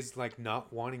is like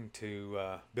not wanting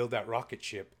to build that rocket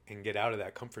ship and get out of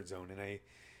that comfort zone. And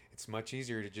it's much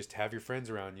easier to just have your friends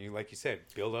around you, like you said,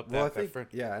 build up that friend.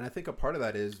 Yeah, and I think a part of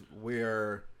that is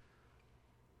we're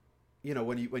you know,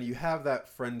 when you have that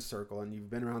friend circle and you've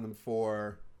been around them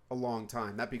for a long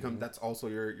time, that becomes that's also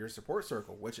your support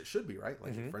circle, which it should be, right?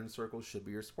 Like your friend circle should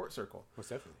be your support circle. Most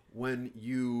definitely. When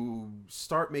you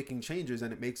start making changes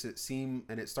and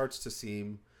it starts to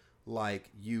seem like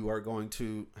you are going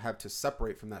to have to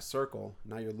separate from that circle,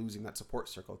 now you're losing that support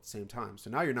circle at the same time. So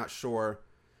now you're not sure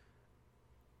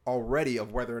already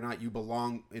of whether or not you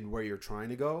belong in where you're trying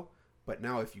to go. But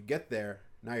now if you get there,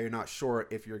 now you're not sure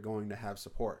if you're going to have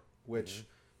support, which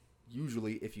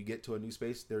usually if you get to a new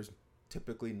space, there's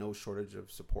typically no shortage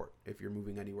of support if you're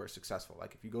moving anywhere successful.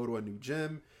 Like if you go to a new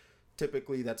gym,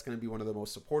 typically that's going to be one of the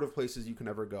most supportive places you can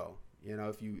ever go. You know,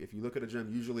 if you look at a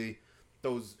gym, usually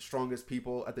those strongest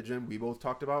people at the gym we both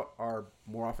talked about are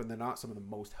more often than not some of the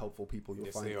most helpful people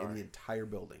you'll find in the entire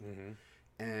building.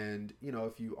 And, you know,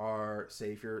 if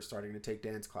you're starting to take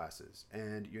dance classes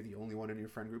and you're the only one in your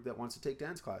friend group that wants to take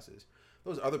dance classes,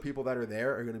 those other people that are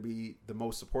there are going to be the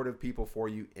most supportive people for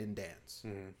you in dance.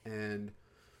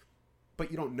 But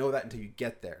you don't know that until you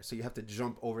get there. So you have to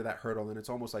jump over that hurdle, and it's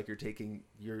almost like you're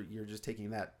just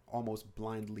taking that almost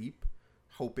blind leap,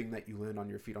 hoping that you land on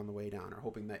your feet on the way down, or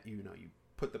hoping that you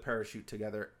put the parachute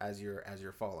together as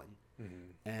you're falling.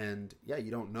 And yeah, you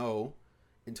don't know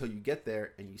until you get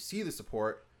there and you see the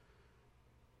support,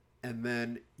 and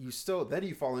then you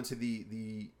fall into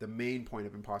the main point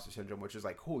of imposter syndrome, which is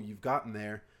like, cool, you've gotten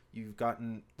there, you've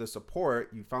gotten the support,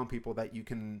 you found people that you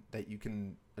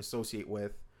can associate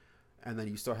with, and then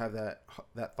you still have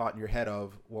that thought in your head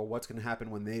of, well, what's going to happen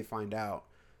when they find out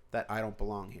that I don't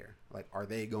belong here? Like, are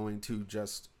they going to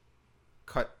just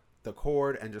cut the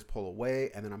cord and just pull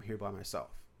away, and then I'm here by myself?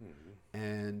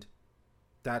 And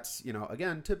that's,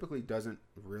 again, typically doesn't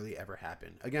really ever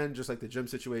happen. Again, just like the gym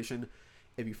situation,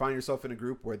 if you find yourself in a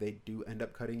group where they do end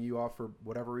up cutting you off for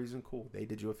whatever reason, cool, they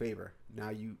did you a favor. Now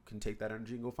you can take that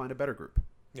energy and go find a better group.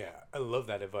 Yeah, I love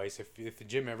that advice. If the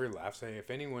gym ever laughs at you, if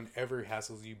anyone ever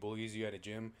hassles you, bullies you at a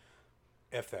gym,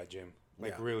 F that gym.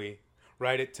 Like, really,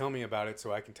 write it, tell me about it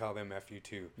so I can tell them F you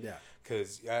too. Yeah.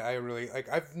 Because I really,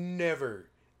 I've never,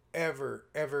 ever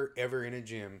in a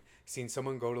gym seen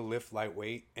someone go to lift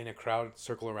lightweight and a crowd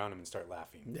circle around him and start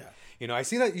laughing. Yeah. I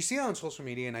see that. You see that on social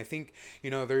media, and I think,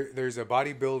 there's a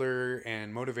bodybuilder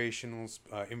and motivational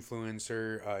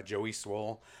influencer, Joey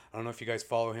Swole. I don't know if you guys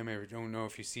follow him. I don't know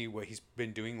if you see what he's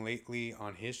been doing lately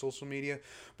on his social media,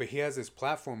 but he has this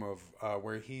platform of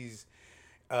where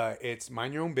it's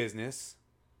mind your own business,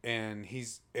 and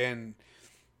he's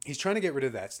trying to get rid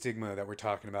of that stigma that we're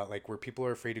talking about, like where people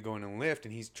are afraid to go in and lift,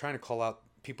 and he's trying to call out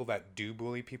people that do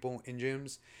bully people in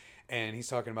gyms. And he's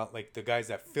talking about like the guys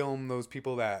that film those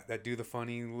people that do the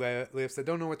funny lifts that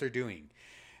don't know what they're doing.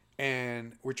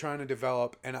 And we're trying to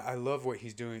develop, and I love what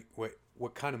he's doing,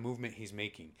 what kind of movement he's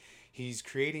making. He's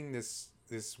creating this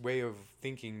way of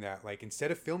thinking that, like, instead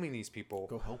of filming these people,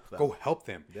 go help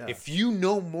them. Yeah. If you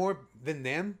know more than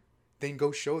them, then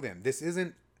go show them. This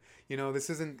isn't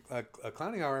a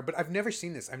clowning hour, but I've never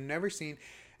seen this. I've never seen,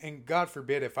 and God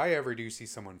forbid, if I ever do see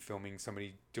someone filming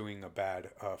somebody doing a bad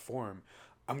form,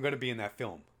 I'm going to be in that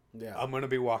film. Yeah. I'm going to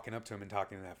be walking up to him and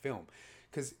talking in that film.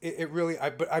 Because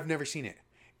but I've never seen it.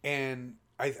 And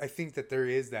I think that there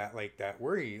is that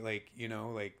worry,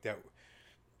 that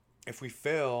if we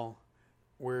fail,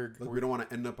 we don't want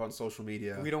to end up on social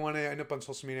media. We don't want to end up on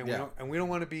social media. And we don't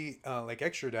want to be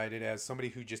extradited as somebody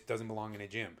who just doesn't belong in a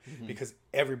gym. Because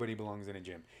everybody belongs in a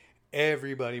gym.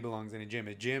 Everybody belongs in a gym.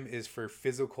 A gym is for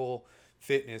physical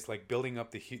fitness, like building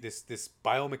up this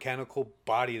biomechanical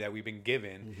body that we've been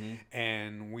given.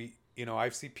 And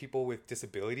I've seen people with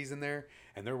disabilities in there,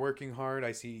 and they're working hard.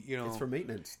 I see, it's for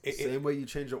maintenance. Same way you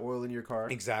change the oil in your car.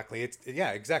 Exactly.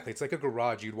 Exactly. It's like a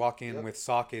garage. You'd walk in with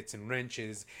sockets and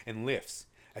wrenches and lifts.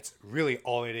 That's really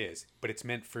all it is. But it's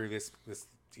meant for this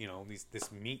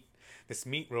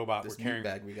meat robot we're carrying. Meat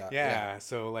bag we got. Yeah.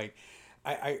 So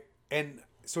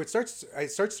so it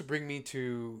starts to bring me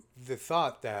to the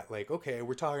thought that, like, okay,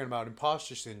 we're talking about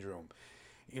imposter syndrome,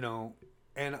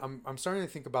 and I'm starting to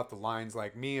think about the lines,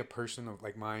 like, me, a person of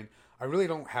like mine, I really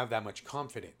don't have that much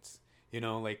confidence,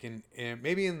 like in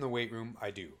maybe in the weight room I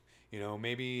do,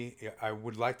 maybe I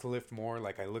would like to lift more.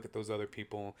 Like, I look at those other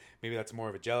people, maybe that's more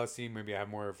of a jealousy, maybe I have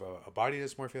more of a body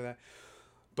dysmorphia of that.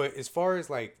 But as far as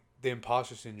like the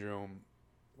imposter syndrome,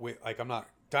 I'm not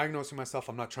diagnosing myself.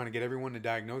 I'm not trying to get everyone to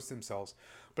diagnose themselves,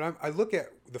 but I look at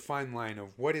the fine line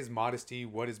of what is modesty,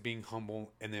 what is being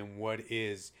humble, and then what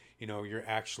is, you're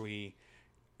actually,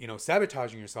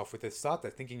 sabotaging yourself with this thought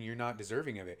that thinking you're not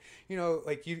deserving of it.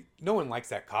 No one likes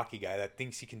that cocky guy that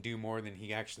thinks he can do more than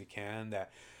he actually can.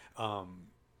 That,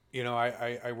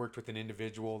 I worked with an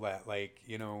individual that, like,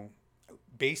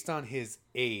 based on his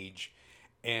age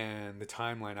and the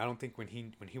timeline. I don't think when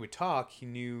he would talk, he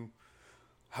knew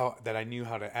I knew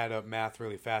how to add up math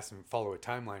really fast and follow a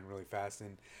timeline really fast.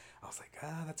 And I was like,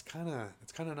 that's kind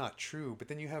of not true. But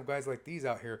then you have guys like these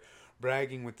out here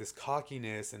bragging with this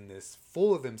cockiness and this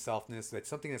full of themselfness that's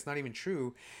something that's not even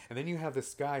true. And then you have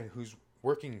this guy who's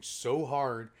working so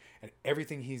hard at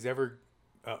everything he's ever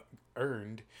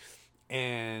earned,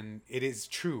 and it is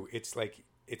true. It's like,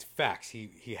 it's facts.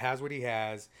 He has what he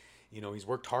has. You know, he's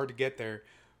worked hard to get there,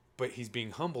 but he's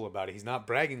being humble about it. He's not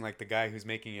bragging like the guy who's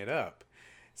making it up.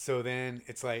 So then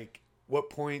it's like, what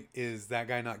point is that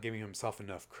guy not giving himself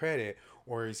enough credit,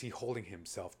 or is he holding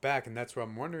himself back? And that's what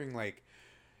I'm wondering, like,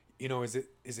 you know, is it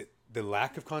the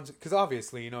lack of content? Because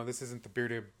obviously, you know, this isn't the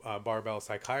Bearded Barbell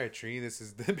Psychiatry. This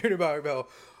is the Bearded Barbell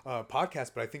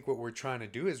podcast. But I think what we're trying to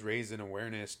do is raise an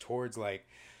awareness towards, like,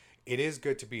 it is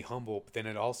good to be humble, but then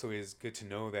it also is good to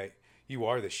know that you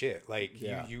are the shit. Like,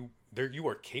 you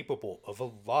are capable of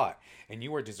a lot, and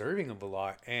you are deserving of a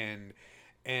lot. And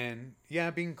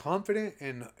yeah, being confident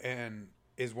and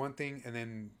is one thing, and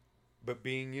then, but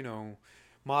being, you know,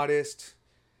 modest,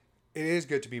 it is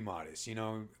good to be modest. You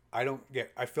know, I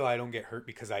feel I don't get hurt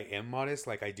because I am modest.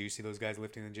 Like, I do see those guys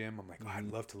lifting in the gym. I'm like, oh,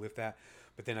 I'd love to lift that.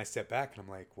 But then I step back and I'm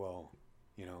like, well,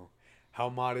 you know, how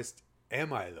modest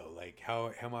am I though? Like,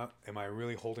 how am I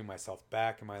really holding myself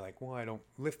back? Am I like, well, I don't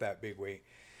lift that big weight.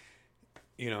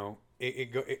 You know,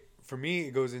 for me,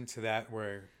 it goes into that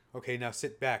where, okay, now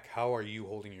sit back. How are you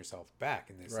holding yourself back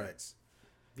in this sense?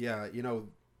 Yeah, you know,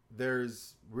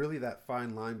 there's really that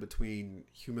fine line between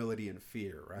humility and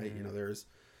fear, right? Mm-hmm. You know, there's,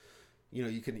 you know,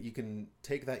 you can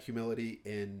take that humility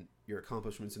in your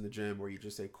accomplishments in the gym where you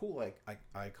just say, cool, like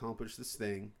I accomplished this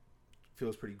thing,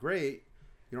 feels pretty great.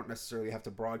 You don't necessarily have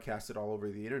to broadcast it all over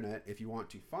the internet. If you want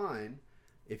to, fine.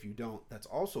 If you don't, that's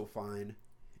also fine.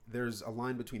 There's a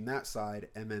line between that side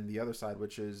and then the other side,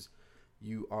 which is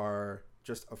you are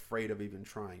just afraid of even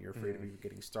trying. You're afraid of even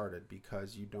getting started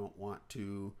because you don't want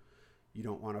to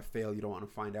fail. You don't want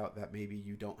to find out that maybe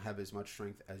you don't have as much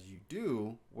strength as you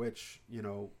do, which, you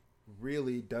know,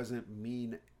 really doesn't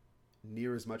mean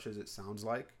near as much as it sounds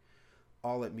like.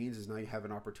 All it means is now you have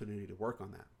an opportunity to work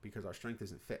on that because our strength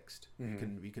isn't fixed.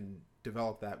 We can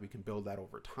develop that. We can build that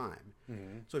over time.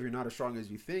 So if you're not as strong as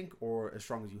you think or as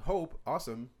strong as you hope,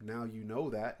 awesome. Now you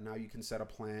know that. Now you can set a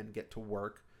plan, get to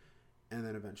work, and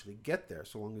then eventually get there,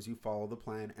 so long as you follow the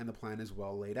plan and the plan is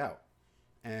well laid out.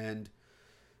 And,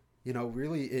 you know,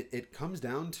 really it comes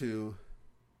down to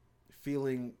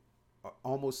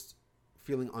almost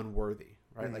feeling unworthy,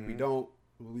 right? Like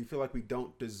we feel like we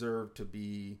don't deserve to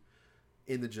be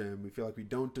in the gym. We feel like we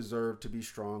don't deserve to be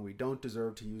strong. We don't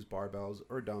deserve to use barbells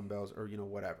or dumbbells or, you know,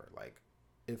 whatever. Like,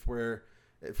 if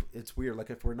it's weird, like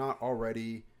if we're not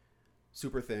already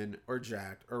super thin or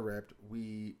jacked or ripped,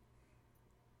 we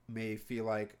may feel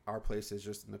like our place is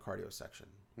just in the cardio section,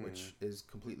 which is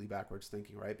completely backwards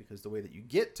thinking, right? Because the way that you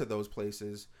get to those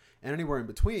places and anywhere in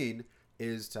between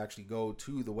is to actually go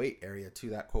to the weight area, to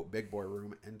that quote big boy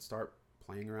room, and start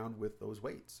playing around with those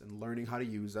weights and learning how to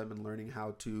use them and learning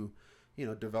how to, you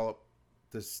know, develop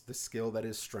the skill that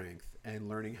is strength, and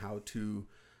learning how to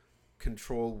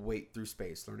control weight through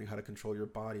space, learning how to control your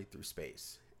body through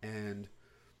space. And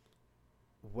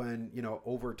when, you know,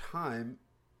 over time,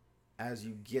 as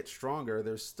you get stronger,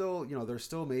 there's still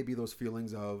maybe those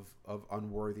feelings of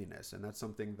unworthiness. And that's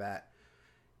something that,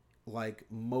 like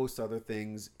most other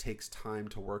things, takes time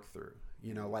to work through.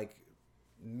 You know, like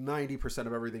 90%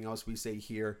 of everything else we say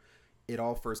here, it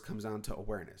all first comes down to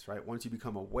awareness, right? Once you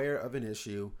become aware of an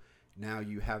issue, now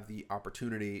you have the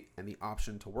opportunity and the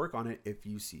option to work on it if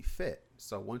you see fit.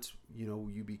 So once, you know,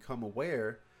 you become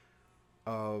aware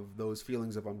of those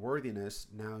feelings of unworthiness,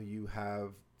 now you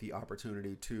have the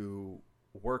opportunity to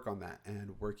work on that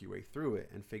and work your way through it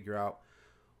and figure out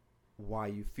why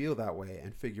you feel that way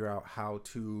and figure out how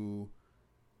to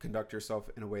conduct yourself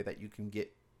in a way that you can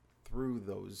get through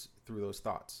those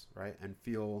thoughts, right? And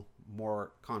feel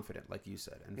more confident, like you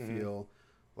said, and feel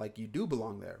like you do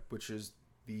belong there, which is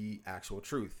the actual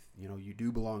truth. You know, you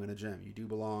do belong in a gym. You do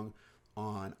belong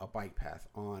on a bike path,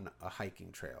 on a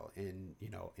hiking trail, in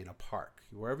a park.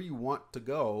 Wherever you want to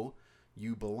go,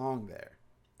 you belong there.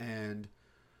 And,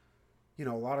 you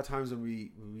know, a lot of times when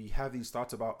we have these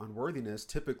thoughts about unworthiness,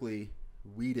 typically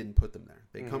we didn't put them there.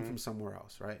 They come from somewhere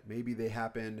else, right? Maybe they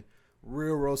happened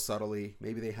real subtly.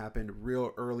 Maybe they happened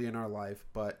real early in our life,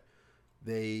 but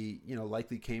they, you know,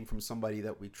 likely came from somebody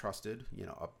that we trusted, you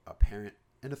know, a parent,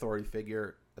 an authority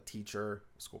figure, a teacher,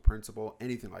 a school principal,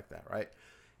 anything like that, right?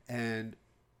 And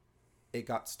it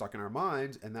got stuck in our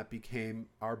minds, and that became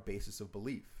our basis of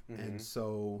belief. And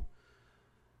so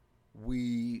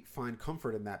we find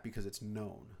comfort in that because it's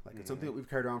known. Like it's something that we've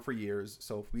carried around for years.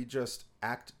 So if we just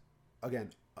act, again,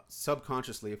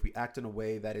 subconsciously, if we act in a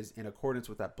way that is in accordance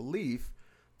with that belief,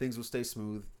 things will stay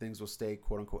smooth. Things will stay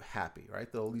quote unquote happy,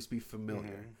 right? They'll at least be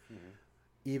familiar.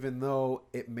 Even though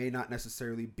it may not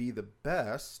necessarily be the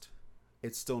best,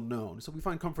 it's still known. So we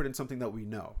find comfort in something that we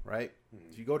know, right?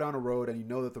 If you go down a road and you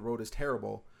know that the road is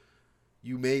terrible,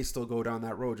 you may still go down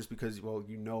that road just because, well,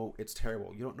 you know it's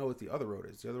terrible. You don't know what the other road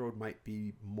is. The other road might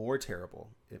be more terrible.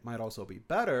 It might also be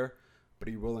better, but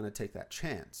are you willing to take that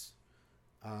chance?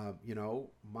 You know,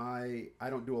 I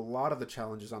don't do a lot of the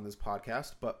challenges on this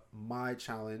podcast, but my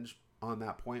challenge on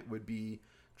that point would be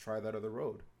try that other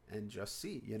road and just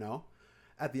see, you know.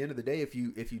 At the end of the day, if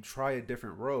you try a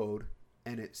different road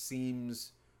and it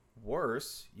seems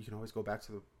worse, you can always go back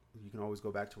to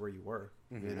where you were,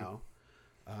 you know.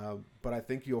 But I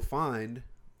think you'll find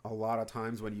a lot of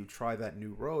times when you try that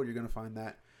new road, you're going to find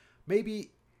that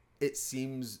maybe it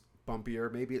seems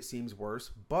bumpier, maybe it seems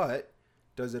worse, but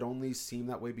does it only seem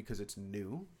that way because it's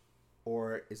new,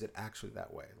 or is it actually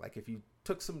that way? Like if you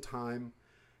took some time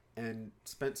and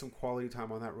spent some quality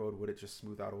time on that road, would it just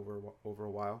smooth out over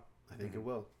a while? I think it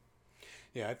will.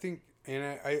 Yeah, I think,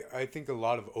 and I think a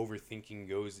lot of overthinking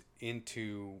goes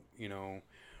into, you know,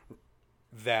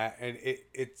 that, and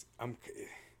it's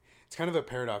kind of a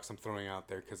paradox I'm throwing out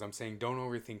there, because I'm saying don't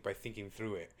overthink by thinking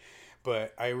through it,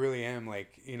 but I really am,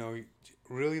 like, you know,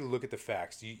 really look at the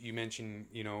facts. You mentioned,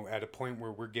 you know, at a point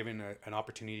where we're given an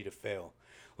opportunity to fail,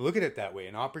 look at it that way,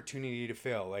 an opportunity to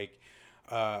fail. Like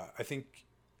I think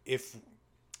if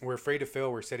we're afraid to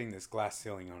fail, we're setting this glass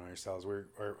ceiling on ourselves.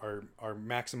 Our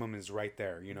maximum is right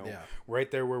there, you know, right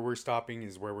there where we're stopping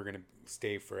is where we're going to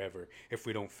stay forever if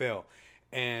we don't fail.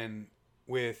 And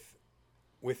with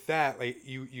that, like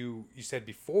you said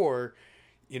before,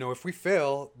 you know, if we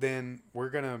fail, then we're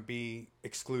going to be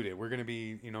excluded. We're going to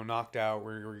be, you know, knocked out.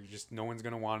 We're just, no one's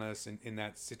going to want us in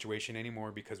that situation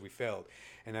anymore because we failed.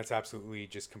 And that's absolutely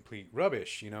just complete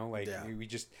rubbish, you know, like we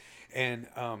just, and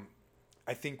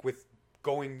I think with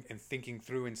going and thinking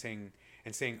through and saying,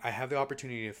 I have the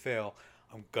opportunity to fail,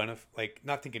 I'm gonna, like,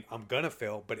 not thinking I'm gonna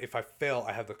fail, but if I fail,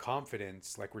 I have the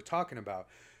confidence, like we're talking about,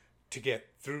 to get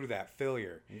through that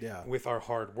failure with our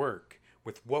hard work,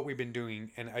 with what we've been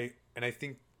doing. And I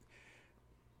think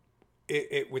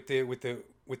it with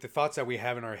the thoughts that we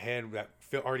have in our head that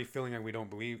already feeling like we don't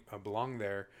belong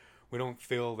there, we don't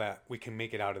feel that we can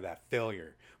make it out of that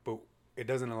failure. But it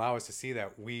doesn't allow us to see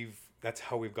that that's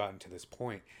how we've gotten to this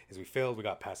point. Is we failed, we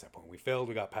got past that point. We failed,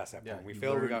 we got past that point. We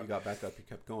failed, you got back up, you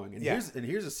kept going. And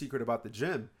here's a secret about the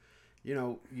gym. You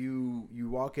know, you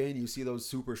walk in, you see those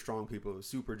super strong people, those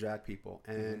super jacked people,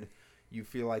 and you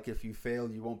feel like if you fail,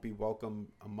 you won't be welcome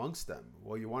amongst them.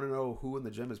 Well, you want to know who in the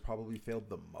gym has probably failed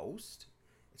the most?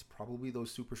 It's probably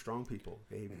those super strong people.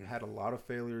 They've had a lot of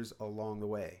failures along the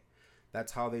way.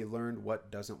 That's how they learned what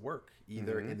doesn't work,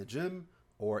 either in the gym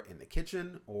or in the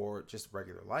kitchen or just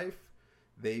regular life.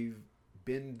 They've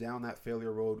been down that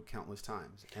failure road countless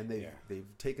times, and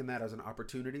they've taken that as an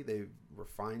opportunity. They've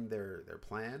refined their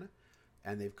plan,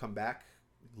 and they've come back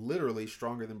literally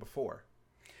stronger than before.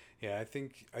 Yeah, I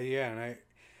think, and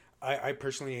I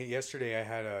personally, yesterday I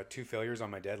had 2 failures on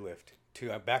my deadlift,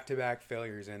 2 back-to-back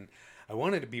failures, and I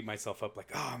wanted to beat myself up, like,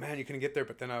 oh man, you couldn't get there,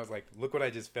 but then I was like, look what I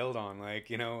just failed on, like,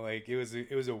 you know, like it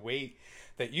was a weight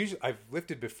that usually I've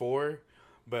lifted before,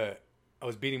 but I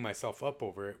was beating myself up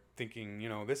over it, thinking, you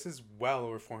know, this is well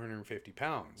over 450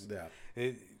 pounds.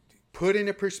 Yeah. Put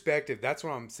into perspective. That's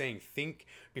what I'm saying. Think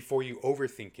before you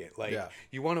overthink it. Like,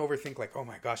 you want to overthink, like, oh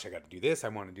my gosh, I got to do this. I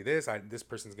want to do this. This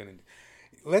person's going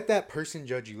to... Let that person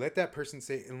judge you. Let that person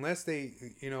say, unless they,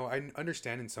 you know, I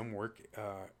understand in some work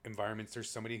environments, there's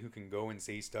somebody who can go and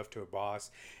say stuff to a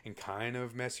boss and kind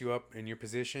of mess you up in your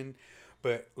position.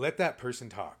 But let that person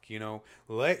talk, you know.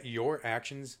 Let your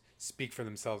actions speak for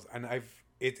themselves. And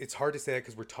it's hard to say that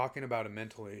because we're talking about a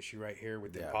mental issue right here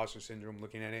with the imposter syndrome,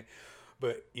 looking at it.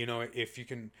 But, you know, if you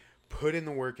can put in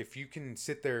the work, if you can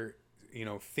sit there, you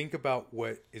know, think about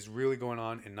what is really going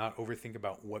on and not overthink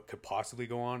about what could possibly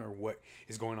go on or what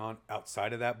is going on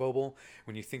outside of that bubble.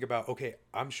 When you think about, okay,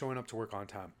 I'm showing up to work on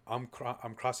time. I'm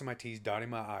crossing my T's,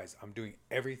 dotting my I's. I'm doing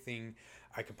everything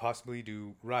I can possibly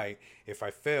do right. If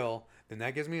I fail, then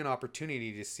that gives me an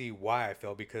opportunity to see why I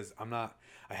failed, because I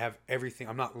have everything.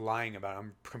 I'm not lying about it.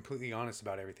 I'm completely honest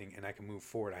about everything, and I can move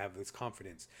forward. I have this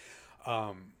confidence.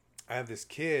 I have this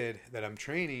kid that I'm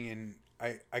training, and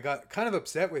I got kind of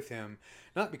upset with him,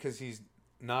 not because he's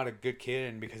not a good kid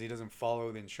and because he doesn't follow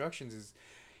the instructions.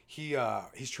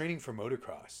 He's training for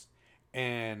motocross,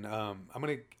 and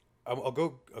I'll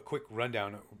go a quick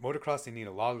rundown. Motocross, they need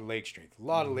a lot of leg strength, a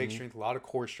lot of leg strength, a lot of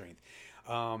core strength.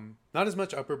 Not as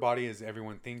much upper body as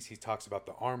everyone thinks. He talks about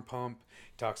the arm pump.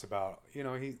 He talks about,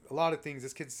 a lot of things.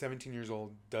 This kid's 17 years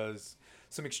old, does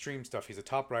some extreme stuff. He's a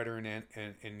top rider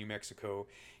in New Mexico.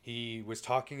 He was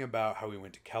talking about how he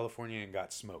went to California and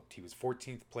got smoked. He was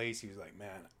 14th place. He was like,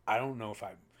 man, I don't know if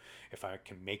I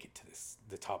can make it to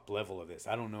the top level of this.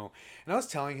 I don't know. And I was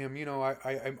telling him,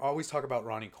 I always talk about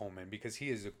Ronnie Coleman because he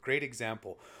is a great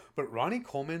example. But Ronnie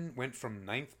Coleman went from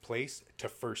 9th place to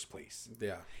 1st place.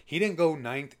 Yeah. He didn't go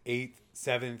 9th, 8th,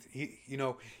 7th.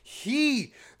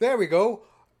 There we go.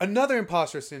 Another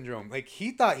imposter syndrome. Like,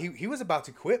 he thought he was about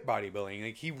to quit bodybuilding.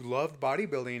 Like, he loved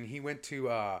bodybuilding. And he went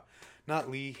to,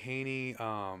 not Lee Haney,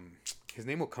 his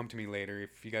name will come to me later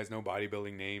if you guys know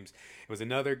bodybuilding names. It was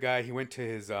another guy. He went to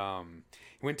his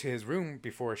room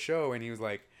before a show, and he was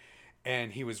like,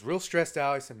 and he was real stressed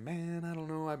out. He said, man, I don't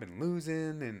know. I've been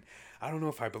losing, and I don't know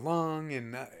if I belong.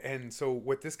 And so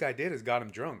what this guy did is got him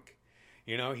drunk.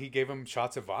 He gave him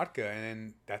shots of vodka,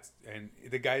 and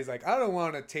the guy's like, I don't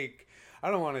want to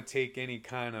take any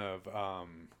kind of,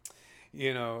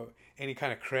 any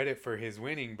kind of credit for his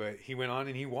winning, but he went on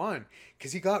and he won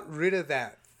because he got rid of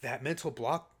that mental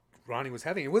block Ronnie was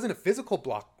having. It wasn't a physical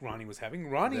block Ronnie was having.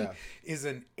 Ronnie is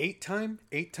an 8-time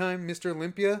Mr.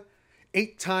 Olympia,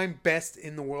 8-time best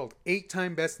in the world.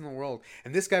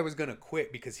 And this guy was going to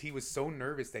quit because he was so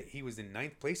nervous that he was in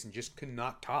 9th place and just could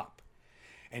not top.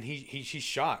 And he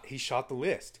shot the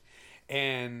list.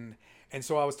 And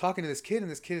so I was talking to this kid,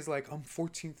 and this kid is like, I'm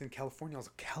 14th in California. I was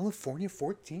like, California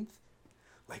 14th?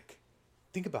 Like,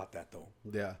 think about that, though.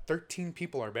 Yeah. 13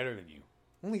 people are better than you.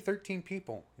 Only 13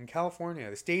 people in California,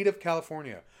 the state of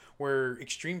California, where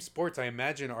extreme sports, I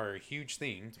imagine, are a huge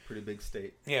thing. It's a pretty big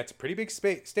state. Yeah, it's a pretty big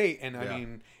state, and I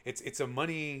mean, it's a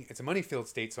money filled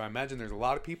state. So I imagine there's a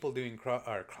lot of people doing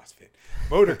CrossFit,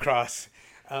 motocross.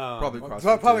 Probably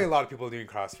CrossFit. Probably a lot of people doing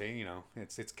CrossFit.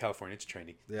 It's California, it's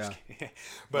trendy. Yeah,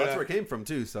 but that's where it came from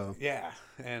too. So yeah,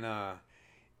 and I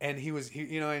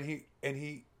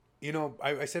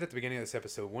said at the beginning of this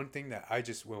episode, one thing that I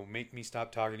just will make me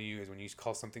stop talking to you is when you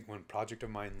call one project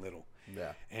of mine little.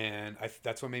 Yeah. And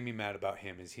that's what made me mad about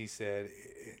him is he says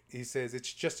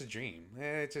it's just a dream.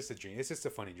 It's just a dream. It's just a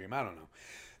funny dream. I don't know.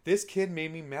 This kid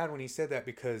made me mad when he said that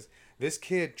because this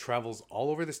kid travels all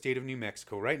over the state of New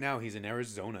Mexico. Right now he's in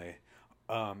Arizona,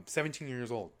 17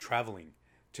 years old, traveling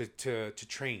to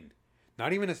train.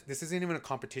 This isn't even a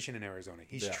competition in Arizona.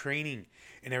 He's training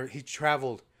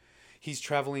He's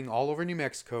traveling all over New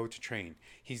Mexico to train.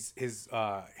 His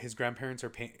grandparents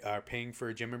are paying for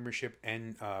a gym membership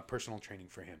and personal training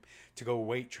for him to go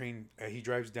weight train. He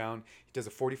drives down. He does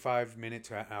a 45-minute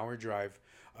to an hour drive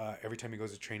every time he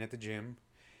goes to train at the gym.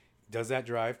 Does that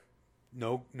drive?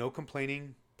 No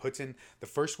complaining. Puts in the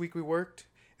first week we worked.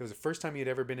 It was the first time he had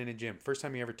ever been in a gym. First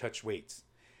time he ever touched weights.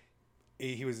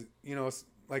 He was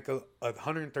like a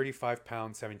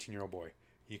 135-pound 17-year-old boy.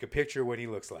 You could picture what he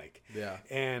looks like. Yeah.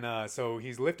 And so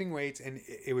he's lifting weights, and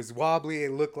it was wobbly.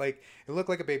 It looked like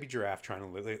a baby giraffe trying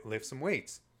to lift some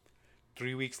weights.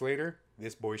 3 weeks later,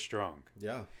 this boy's strong.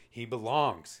 Yeah. He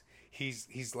belongs.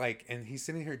 He's like, and he's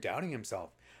sitting here doubting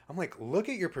himself. I'm like, look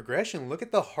at your progression. Look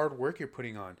at the hard work you're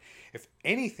putting on. If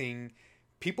anything,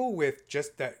 people with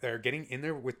just that are getting in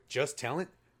there with just talent,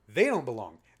 they don't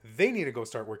belong. They need to go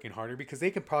start working harder because they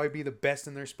can probably be the best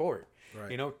in their sport.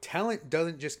 Right. Talent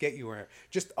doesn't just get you where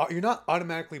you're not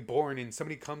automatically born and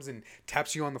somebody comes and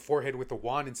taps you on the forehead with a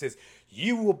wand and says,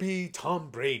 you will be Tom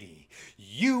Brady.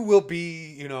 You will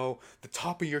be, the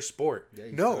top of your sport. Yeah,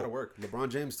 you still gotta work. LeBron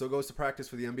James still goes to practice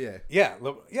for the NBA. Yeah.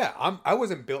 I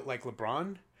wasn't built like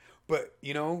LeBron, but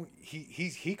he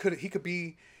could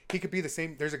be the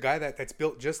same. There's a guy that's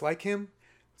built just like him.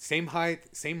 Same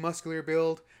height, same muscular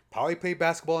build, probably played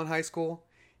basketball in high school.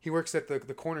 He works at the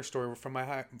corner store from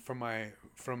my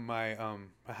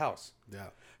house. Yeah.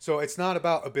 So it's not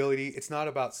about ability. It's not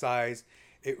about size.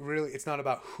 It's not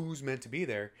about who's meant to be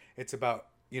there. It's about,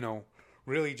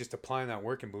 really just applying that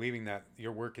work and believing that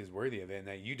your work is worthy of it and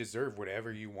that you deserve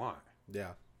whatever you want.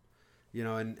 Yeah.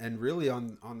 And really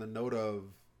on the note of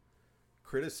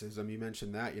criticism, you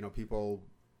mentioned that, people,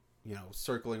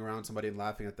 circling around somebody and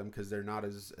laughing at them because they're not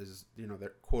as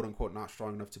they're quote unquote not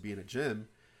strong enough to be in a gym.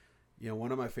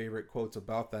 One of my favorite quotes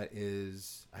about that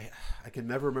is, I can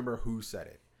never remember who said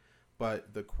it,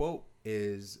 but the quote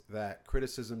is that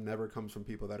criticism never comes from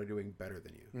people that are doing better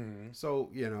than you. Mm-hmm.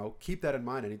 So, keep that in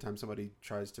mind anytime somebody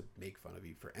tries to make fun of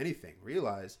you for anything.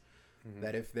 Realize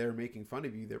that if they're making fun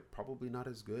of you, they're probably not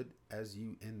as good as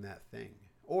you in that thing.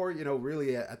 Or,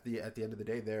 really at the end of the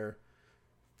day,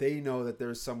 they know that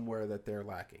there's somewhere that they're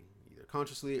lacking, either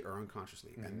consciously or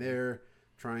unconsciously. And they're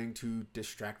trying to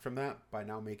distract from that by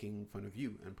now making fun of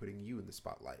you and putting you in the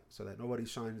spotlight so that nobody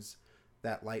shines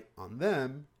that light on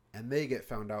them and they get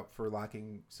found out for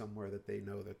lacking somewhere that they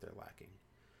know that they're lacking.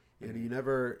 And you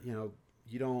never,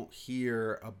 you don't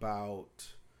hear about,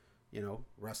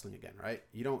 wrestling again, right?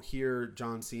 You don't hear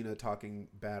John Cena talking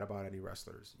bad about any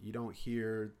wrestlers. You don't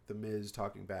hear The Miz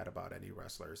talking bad about any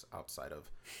wrestlers outside of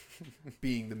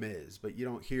being The Miz. But you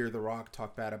don't hear The Rock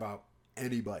talk bad about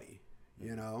anybody,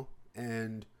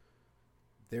 And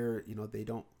they're, they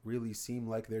don't really seem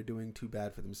like they're doing too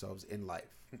bad for themselves in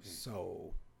life.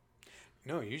 So...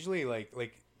 No, usually like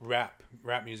rap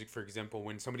music, for example,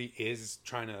 when somebody is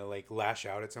trying to like lash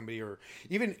out at somebody, or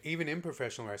even in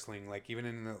professional wrestling, like even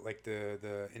in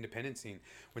the independent scene,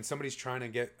 when somebody's trying to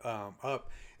get up,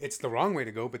 it's the wrong way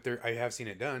to go, but I have seen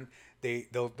it done.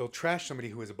 They'll trash somebody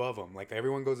who is above them. Like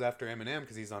everyone goes after Eminem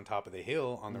because he's on top of the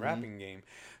hill on the rapping game,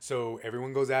 so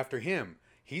everyone goes after him.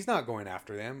 He's not going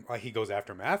after them. He goes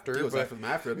after them after. He goes after them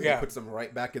after. He puts them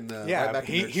right back in the right back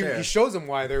in their chair. He shows them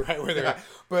why they're right where they're at.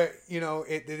 But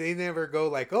they never go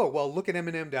like, oh well, look at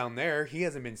Eminem down there. He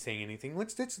hasn't been saying anything.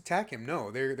 Let's attack him.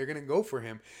 No, they're gonna go for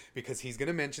him because he's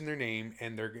gonna mention their name,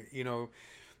 and they're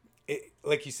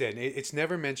like you said, it's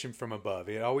never mentioned from above.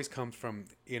 It always comes from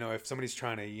if somebody's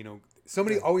trying to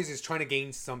somebody always is trying to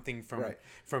gain something from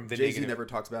the Jay-Z negative. never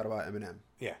talks bad about Eminem.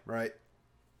 Yeah. Right.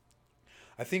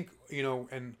 I think,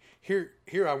 and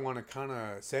here I want to kind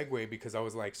of segue because I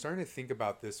was like starting to think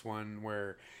about this one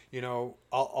where,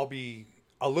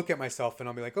 I'll look at myself and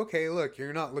I'll be like, okay, look,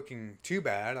 you're not looking too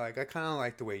bad. Like, I kind of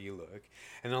like the way you look.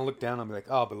 And I'll look down and I'll be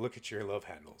like, oh, but look at your love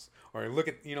handles, or look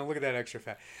at that extra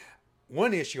fat.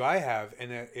 One issue I have, and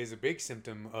that is a big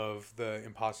symptom of the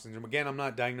imposter syndrome. Again, I'm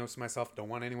not diagnosing myself. Don't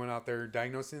want anyone out there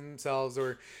diagnosing themselves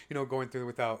or, going through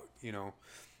without,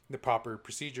 the proper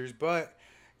procedures. But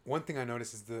one thing I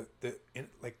notice is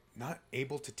like not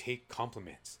able to take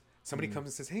compliments. Somebody comes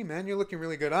and says, "Hey man, you're looking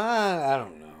really good." I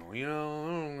don't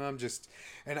know. I'm just,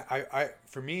 and I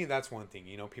for me that's one thing.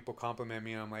 People compliment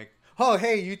me and I'm like, "Oh,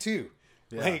 hey, you too."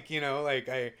 Yeah.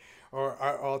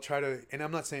 I'll try to, and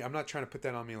I'm not trying to put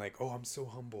that on me like, "Oh, I'm so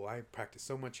humble. I practice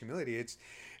so much humility." It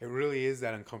really is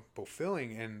that uncomfortable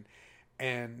feeling,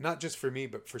 and not just for me,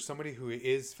 but for somebody who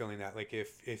is feeling that. Like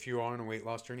if you're on a weight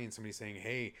loss journey and somebody's saying,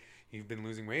 "Hey, you've been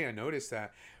losing weight," I noticed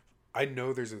that. I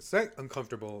know there's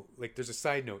uncomfortable, like there's a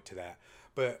side note to that,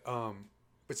 but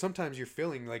sometimes you're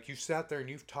feeling like you've sat there and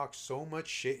you've talked so much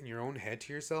shit in your own head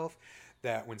to yourself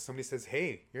that when somebody says,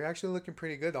 "Hey, you're actually looking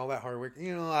pretty good, all that hard work,"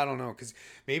 I don't know, because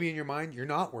maybe in your mind you're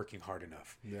not working hard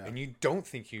enough, and you don't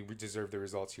think you deserve the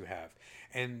results you have,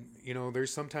 and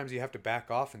there's sometimes you have to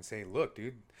back off and say, "Look,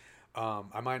 dude,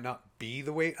 I might not be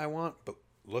the weight I want, but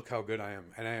look how good I am."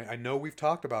 And I know we've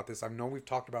talked about this. I know we've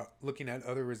talked about looking at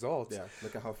other results. Yeah,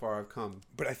 look at how far I've come.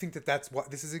 But I think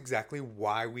this is exactly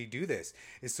why we do this.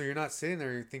 Is so you're not sitting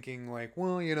there thinking like,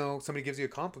 well, somebody gives you a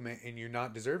compliment and you're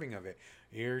not deserving of it.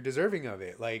 You're deserving of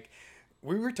it. Like,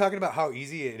 we were talking about how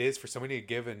easy it is for somebody to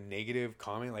give a negative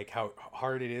comment, like how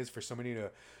hard it is for somebody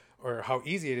to, or how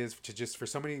easy it is to just for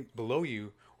somebody below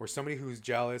you, or somebody who's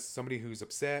jealous, somebody who's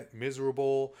upset,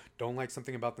 miserable, don't like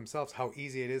something about themselves, how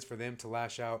easy it is for them to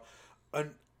lash out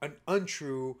an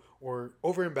untrue or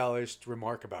over-embellished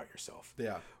remark about yourself.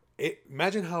 Yeah.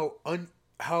 Imagine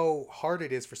how hard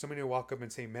it is for somebody to walk up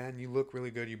and say, "Man, you look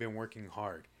really good. You've been working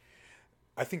hard."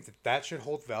 I think that should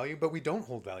hold value, but we don't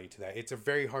hold value to that. It's a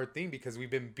very hard thing because we've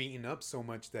been beaten up so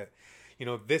much that,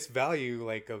 this value,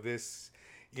 like of this,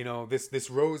 this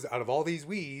rose out of all these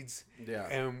weeds. Yeah.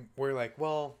 And we're like,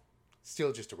 well,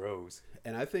 still just a rose.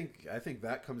 And I think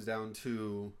that comes down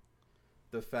to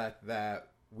the fact that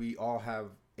we all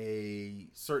have a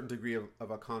certain degree of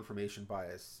a confirmation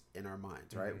bias in our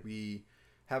minds, right? Mm-hmm. We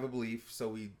have a belief, so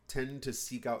we tend to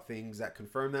seek out things that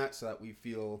confirm that so that we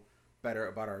feel better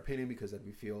about our opinion because then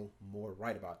we feel more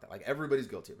right about that. Like everybody's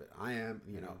guilty of it. I am,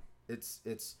 it's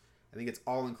I think it's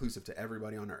all inclusive to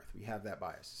everybody on earth. We have that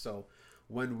bias. So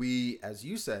when we, as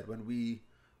you said, when we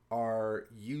are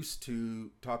used to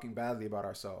talking badly about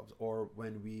ourselves, or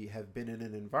when we have been in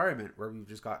an environment where we've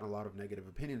just gotten a lot of negative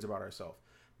opinions about ourselves,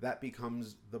 that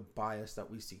becomes the bias that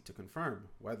we seek to confirm,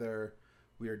 whether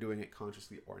we are doing it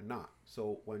consciously or not.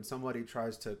 So when somebody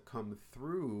tries to come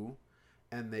through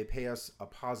and they pay us a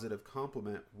positive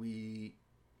compliment, we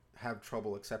have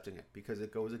trouble accepting it because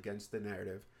it goes against the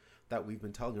narrative that we've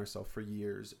been telling ourselves for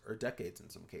years or decades in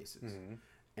some cases. Mm-hmm.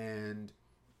 And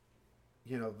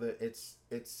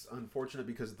it's unfortunate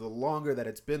because the longer that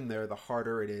it's been there, the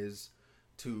harder it is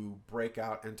to break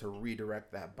out and to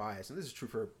redirect that bias. And this is true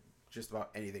for just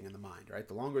about anything in the mind, right?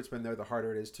 The longer it's been there, the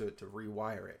harder it is to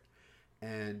rewire it.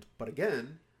 But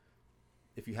again,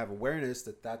 if you have awareness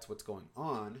that that's what's going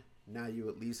on, now you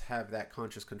at least have that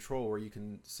conscious control where you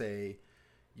can say,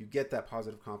 you get that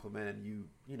positive compliment, and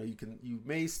you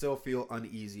may still feel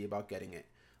uneasy about getting it,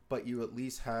 but you at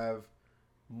least have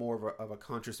more of a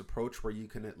conscious approach where you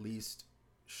can at least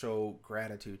show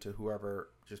gratitude to whoever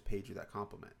just paid you that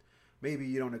compliment. Maybe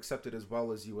you don't accept it as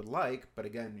well as you would like, but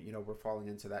again, we're falling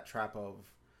into that trap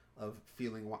of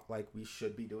feeling like we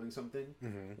should be doing something,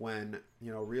 when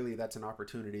really that's an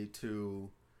opportunity to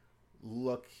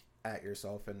look at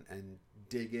yourself and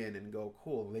dig in and go,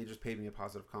 cool, they just paid me a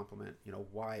positive compliment.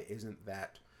 Why isn't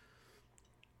that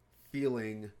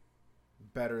feeling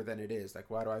better than it is? Like,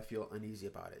 why do I feel uneasy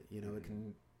about it?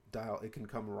 It can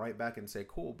come right back and say,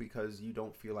 cool, because you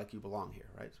don't feel like you belong here,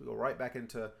 right? So we go right back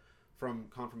from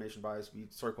confirmation bias, we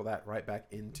circle that right back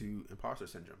into imposter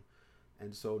syndrome.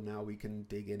 And so now we can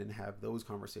dig in and have those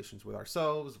conversations with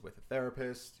ourselves, with a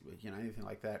therapist, with, anything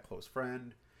like that, close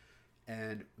friend.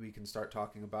 And we can start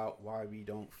talking about why we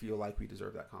don't feel like we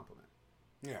deserve that compliment.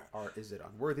 Yeah. Or is it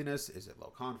unworthiness? Is it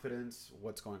low confidence?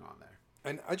 What's going on there?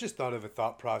 And I just thought of a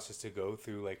thought process to go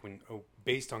through, like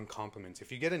based on compliments.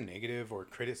 If you get a negative or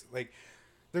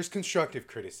there's constructive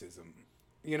criticism,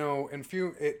 and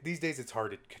these days it's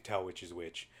hard to tell which is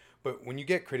which. But when you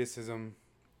get criticism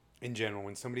in general,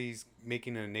 when somebody's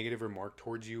making a negative remark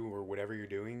towards you or whatever you're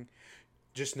doing,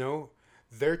 just know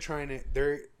they're trying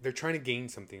to gain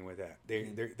something with that.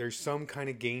 There's some kind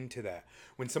of gain to that.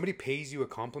 When somebody pays you a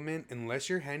compliment, unless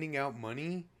you're handing out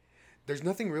money, there's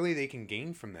nothing really they can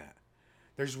gain from that.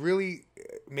 There's really,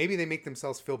 maybe they make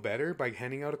themselves feel better by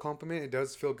handing out a compliment. It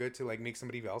does feel good to make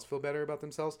somebody else feel better about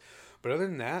themselves. But other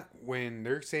than that, when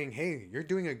they're saying, hey, you're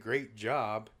doing a great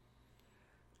job,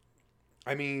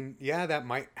 I mean, yeah, that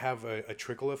might have a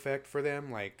trickle effect for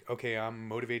them. Like, okay, I'm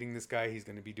motivating this guy. He's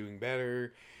going to be doing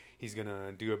better. He's going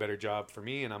to do a better job for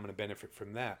me, and I'm going to benefit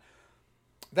from that.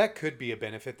 That could be a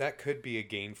benefit. That could be a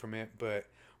gain from it. But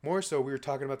more so, we were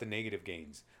talking about the negative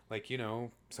gains. Like,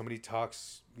 somebody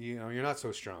talks, you're not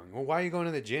so strong. Well, why are you going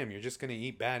to the gym? You're just going to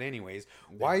eat bad anyways.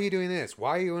 Why are you doing this?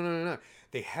 Why are you... No.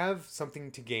 They have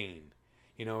something to gain.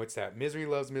 It's that misery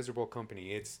loves miserable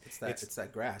company. It's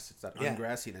that grass. It's that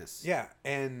ungrassiness. Yeah.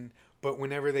 But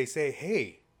whenever they say,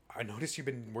 hey, I noticed you've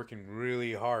been working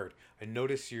really hard. I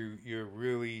noticed you're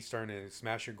really starting to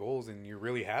smash your goals and you're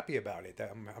really happy about it.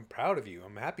 I'm proud of you.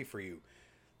 I'm happy for you.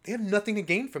 They have nothing to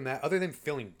gain from that other than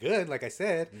feeling good, like I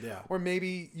said. Yeah. Or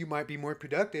maybe you might be more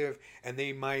productive and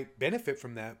they might benefit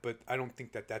from that, but I don't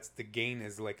think that that's the gain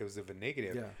as of a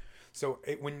negative. Yeah. So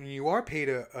when you are paid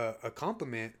a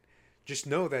compliment, just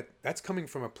know that that's coming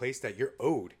from a place that you're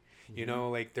owed.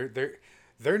 Mm-hmm.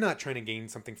 They're not trying to gain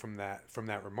something from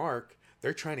that remark.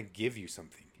 They're trying to give you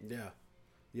something. Yeah.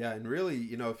 Yeah, and really,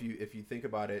 if you think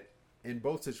about it, in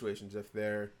both situations, if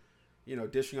they're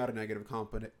dishing out a negative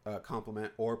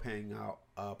compliment or paying out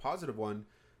a positive one,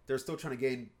 they're still trying to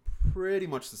gain pretty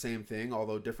much the same thing,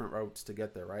 although different routes to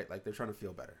get there, right? Like, they're trying to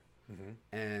feel better. Mm-hmm.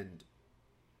 And,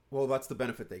 well, that's the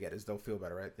benefit they get, is they'll feel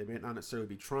better, right? They may not necessarily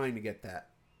be trying to get that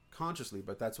consciously,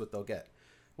 but that's what they'll get.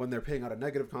 When they're paying out a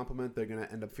negative compliment, they're going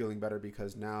to end up feeling better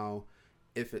because now,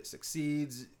 if it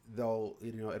succeeds,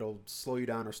 it'll slow you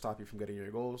down or stop you from getting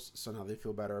your goals. So now they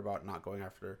feel better about not going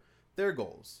after their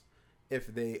goals. If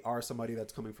they are somebody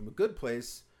that's coming from a good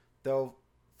place, they'll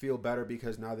feel better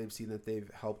because now they've seen that they've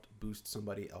helped boost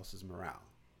somebody else's morale.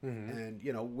 Mm-hmm.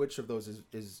 And, which of those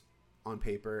is on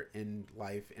paper, in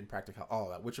life, in practical, all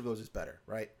of that, which of those is better,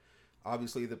 right?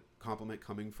 Obviously, the compliment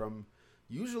coming from,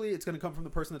 usually it's going to come from the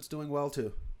person that's doing well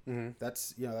too. Mm-hmm.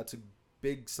 That's a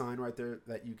big sign right there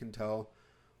that you can tell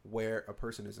where a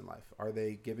person is in life. Are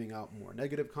they giving out more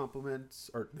negative compliments?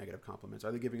 Are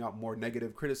they giving out more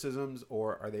negative criticisms,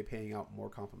 or are they paying out more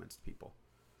compliments to people?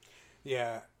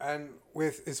 Yeah, and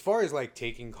with as far as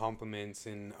taking compliments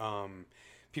and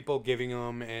people giving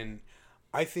them, and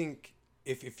I think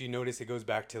if you notice, it goes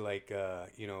back to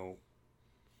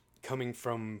coming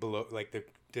from below, the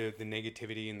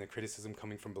negativity and the criticism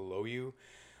coming from below you,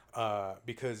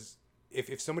 because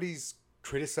if somebody's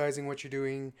criticizing what you're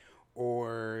doing,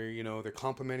 or they're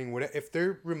complimenting if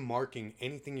they're remarking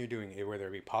anything you're doing, whether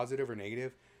it be positive or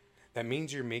negative, that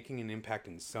means you're making an impact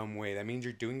in some way. That means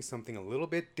you're doing something a little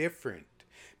bit different,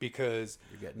 because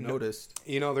you're getting noticed.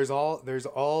 There's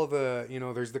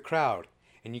the crowd,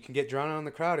 and you can get drawn on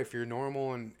the crowd if you're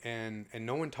normal, and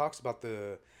no one talks about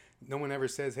no one ever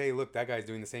says, hey, look, that guy's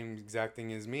doing the same exact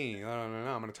thing as me. No,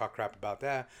 I'm going to talk crap about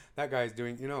that. That guy's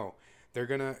doing, they're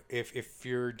going to, if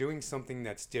you're doing something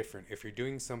that's different, if you're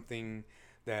doing something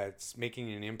that's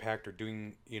making an impact or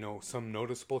doing, some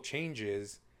noticeable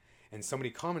changes, and somebody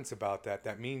comments about that,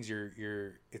 that means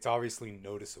it's obviously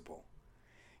noticeable.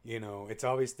 You know,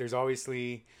 there's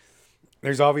obviously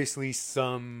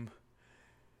some.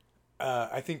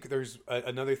 I think there's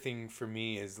another thing for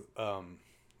me is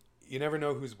you never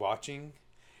know who's watching,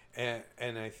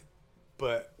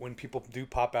 but when people do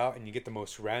pop out and you get the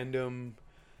most random,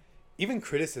 even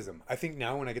criticism. I think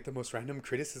now when I get the most random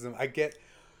criticism, I get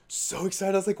so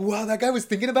excited. I was like, wow, that guy was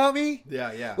thinking about me.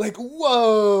 Yeah, yeah. Like,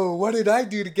 whoa, what did I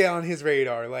do to get on his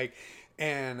radar? Like,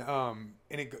 and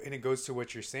it goes to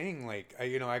what you're saying. Like,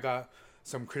 I got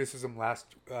some criticism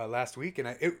last week, and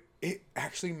it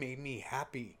actually made me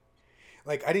happy.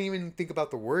 Like, I didn't even think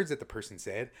about the words that the person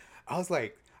said. I was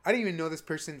like, I didn't even know this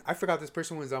person. I forgot this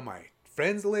person was on my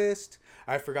friends list.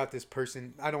 I forgot this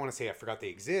person. I don't want to say I forgot they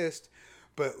exist,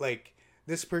 but like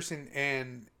this person,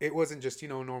 and it wasn't just, a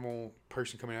normal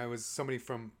person coming out. It was somebody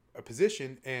from a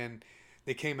position, and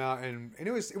they came out, and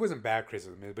it wasn't bad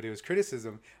criticism, but it was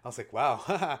criticism. I was like,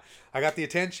 wow, I got the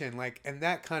attention. Like, and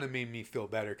that kind of made me feel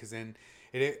better, because then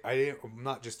I'm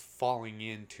not just falling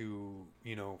into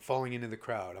the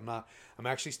crowd. I'm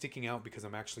actually sticking out because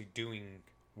I'm actually doing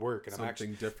work, and something I'm actually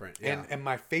different. Yeah. And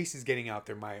my face is getting out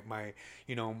there.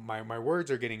 My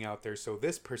words are getting out there. So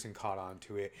this person caught on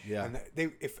to it. Yeah. And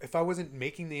if I wasn't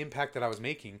making the impact that I was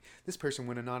making, this person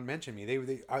would have not mentioned me. They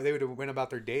would have went about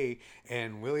their day,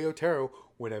 and Willie Otero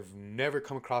would have never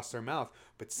come across their mouth.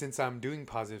 But since I'm doing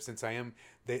positive, since I am,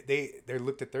 they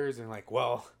looked at theirs and like,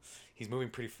 well, he's moving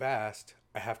pretty fast.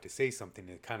 I have to say something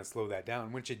to kind of slow that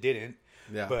down, which it didn't.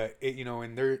 Yeah. But it,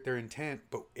 and their intent,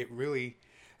 but it really.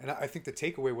 And I think the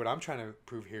takeaway, what I'm trying to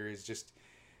prove here is just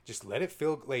let it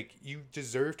feel like you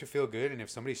deserve to feel good. And if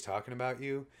somebody's talking about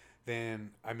you, then,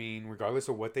 I mean, regardless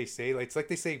of what they say, like, it's like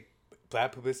they say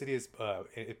bad publicity is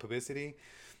publicity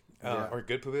or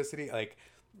good publicity. Like,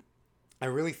 I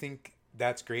really think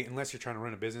that's great, unless you're trying to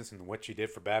run a business and what you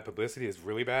did for bad publicity is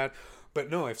really bad. But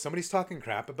no, if somebody's talking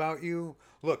crap about you,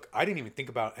 look, I didn't even think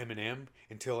about Eminem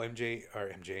until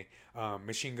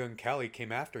Machine Gun Kelly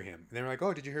came after him. And they were like,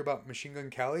 oh, did you hear about Machine Gun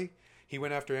Kelly? He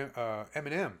went after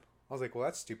Eminem. I was like, well,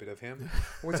 that's stupid of him.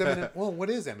 What's Eminem? Well, what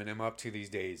is Eminem up to these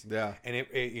days? Yeah. And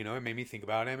it made me think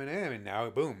about Eminem, and now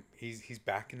boom, he's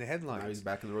back in the headlines. Now he's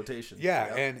back in the rotation.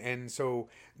 Yeah, Yep. and so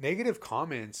negative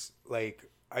comments, like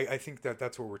I think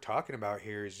that's what we're talking about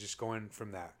here, is just going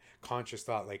from that conscious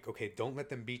thought, like, okay, don't let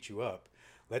them beat you up.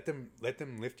 Let them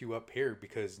lift you up here,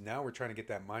 because now we're trying to get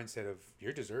that mindset of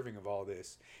you're deserving of all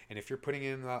this. And if you're putting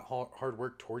in that hard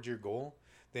work towards your goal,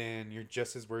 then you're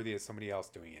just as worthy as somebody else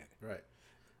doing it. Right.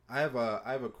 I have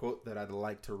a quote that I'd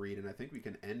like to read, and I think we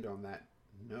can end on that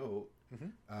note.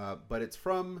 Mm-hmm. But it's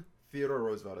from Theodore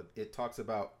Roosevelt. It talks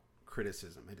about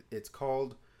criticism. It's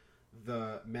called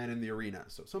 "The Man in the Arena."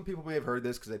 So some people may have heard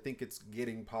this, because I think it's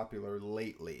getting popular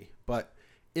lately. But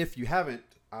if you haven't,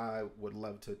 I would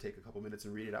love to take a couple minutes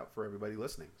and read it out for everybody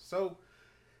listening. So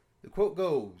the quote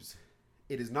goes,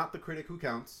 "It is not the critic who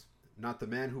counts, not the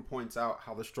man who points out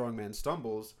how the strong man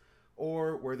stumbles,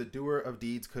 or where the doer of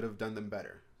deeds could have done them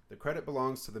better. The credit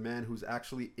belongs to the man who's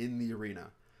actually in the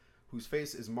arena, whose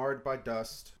face is marred by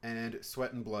dust and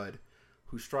sweat and blood,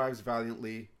 who strives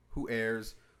valiantly, who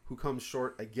errs, who comes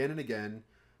short again and again,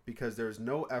 because there is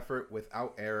no effort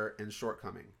without error and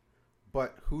shortcoming.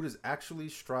 But who does actually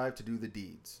strive to do the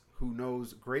deeds, who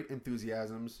knows great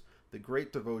enthusiasms, the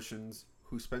great devotions,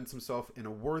 who spends himself in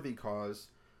a worthy cause,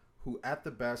 who at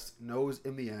the best knows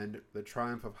in the end the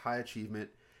triumph of high achievement,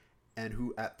 and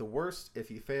who at the worst, if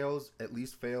he fails, at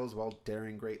least fails while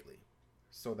daring greatly,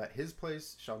 so that his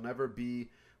place shall never be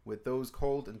with those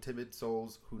cold and timid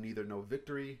souls who neither know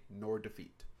victory nor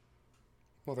defeat."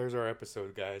 Well, there's our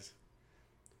episode, guys.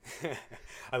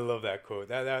 I love that quote.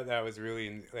 That was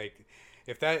really, like,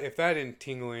 if that didn't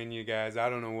tingle in you guys, I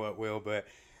don't know what will. But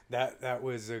that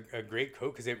was a great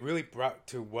quote, because it really brought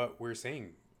to what we're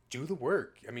saying. Do the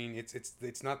work. I mean,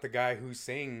 it's not the guy who's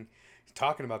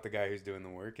talking about the guy who's doing the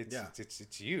work.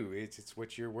 It's you. It's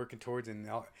what you're working towards, and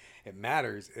it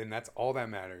matters, and that's all that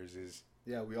matters is.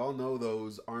 Yeah, we all know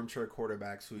those armchair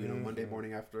quarterbacks who, Monday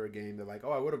morning after a game, they're like,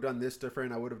 oh, I would have done this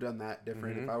different. I would have done that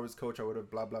different. Mm-hmm. If I was coach, I would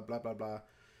have blah, blah, blah, blah, blah.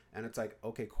 And it's like,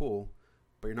 okay, cool.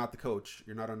 But you're not the coach.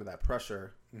 You're not under that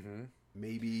pressure. Mm-hmm.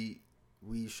 Maybe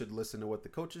we should listen to what the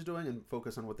coach is doing and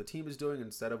focus on what the team is doing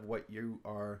instead of what you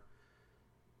are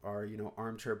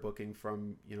armchair booking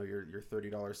from, your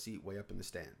 $30 seat way up in the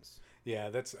stands. Yeah,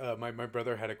 that's my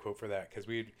brother had a quote for that, because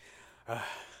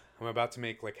I'm about to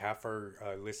make like half our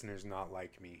listeners not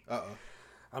like me. Uh-oh.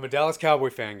 I'm a Dallas Cowboy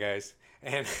fan, guys,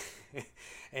 and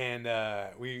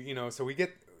we so we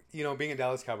get being a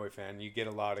Dallas Cowboy fan, you get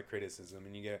a lot of criticism,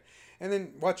 and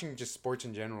then watching just sports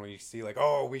in general, you see like,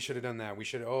 oh, we should have done that.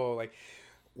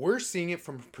 We're seeing it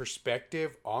from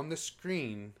perspective on the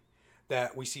screen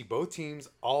that we see both teams,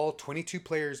 all 22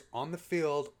 players on the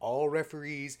field, all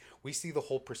referees. We see the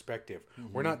whole perspective.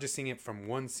 Mm-hmm. We're not just seeing it from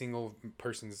one single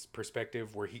person's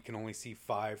perspective where he can only see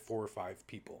 4 or 5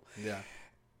 people. Yeah.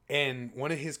 And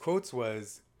one of his quotes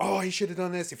was, oh, he should have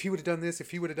done this. If he would have done this,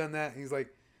 if he would have done that. And he's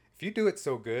like, if you do it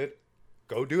so good,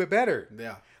 go do it better.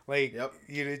 Yeah. Like,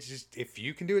 it's just, if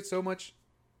you can do it so much,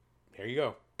 there you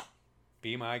go.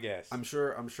 Be my guest. I'm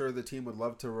sure the team would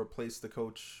love to replace the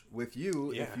coach with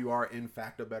you if you are in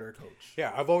fact a better coach.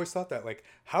 Yeah, I've always thought that. Like,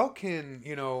 how can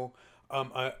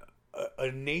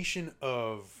a nation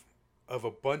of a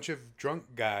bunch of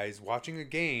drunk guys watching a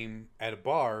game at a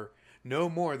bar know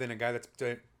more than a guy that's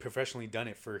professionally done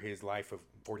it for his life of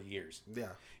 40 years?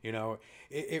 Yeah,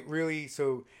 it really.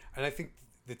 So, and I think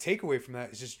the takeaway from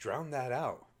that is just drown that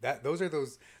out. Those are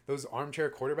those armchair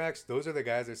quarterbacks. Those are the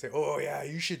guys that say, "Oh yeah,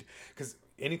 you should." Because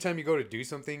anytime you go to do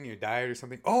something, your diet or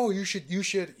something, "Oh, you should,"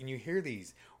 and you hear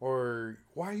these, or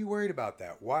 "Why are you worried about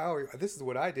that? Wow, this is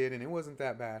what I did, and it wasn't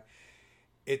that bad."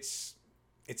 It's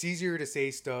easier to say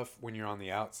stuff when you're on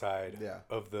the outside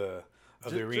of the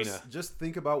arena. Just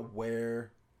think about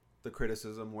where the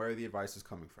criticism, where the advice is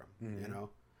coming from. Mm-hmm.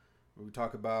 We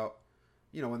talk about,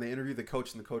 when they interview the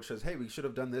coach and the coach says, "Hey, we should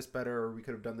have done this better, or we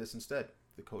could have done this instead."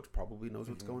 The coach probably knows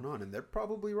what's going on, and they're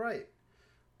probably right.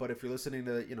 But if you're listening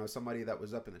to, somebody that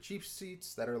was up in the Chiefs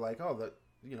seats that are like, "Oh,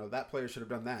 that player should have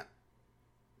done that."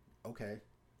 Okay,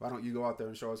 why don't you go out there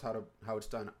and show us how it's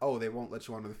done? Oh, they won't let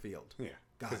you onto the field. Yeah,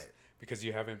 got it. Because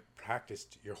you haven't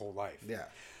practiced your whole life. Yeah.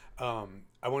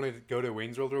 I want to go to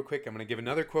Wayne's World real quick. I'm going to give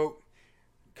another quote.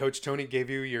 Coach Tony gave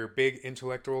you your big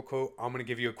intellectual quote. I'm going to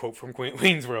give you a quote from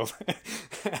Wayne's World.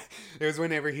 It was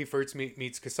whenever he first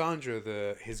meets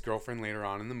Cassandra, his girlfriend later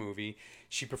on in the movie.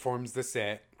 She performs the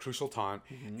set, crucial taunt,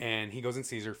 and he goes and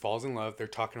sees her, falls in love. They're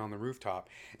talking on the rooftop,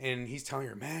 and he's telling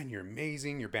her, "Man, you're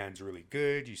amazing. Your band's really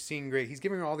good. You sing great." He's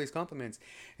giving her all these compliments,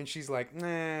 and she's like,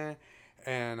 "Nah,"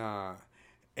 and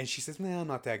she says, "Nah, I'm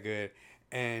not that good."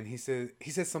 And he says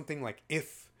something like,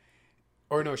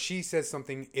 she says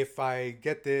something, "If I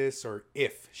get this," or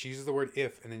 "if." She uses the word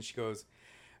 "if," and then she goes,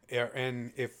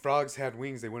 "And if frogs had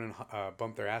wings, they wouldn't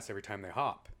bump their ass every time they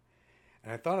hop."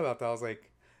 And I thought about that. I was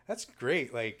like, that's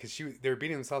great. Like, because they're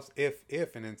beating themselves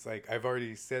if, and it's like, I've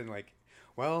already said, like,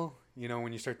 well,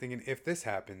 when you start thinking, if this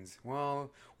happens,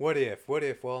 well, what if?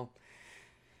 Well,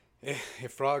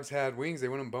 if frogs had wings, they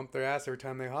wouldn't bump their ass every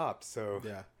time they hop. So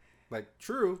yeah. Like,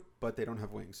 true, but they don't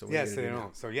have wings. So yes, they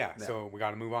don't. So so we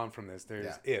got to move on from this.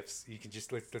 There's ifs. You can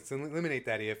just let's eliminate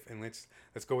that if, and let's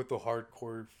go with the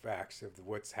hardcore facts of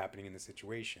what's happening in the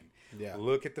situation. Yeah.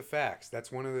 Look at the facts.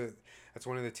 That's one of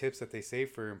the tips that they say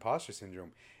for imposter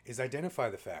syndrome is identify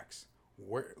the facts.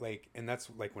 And that's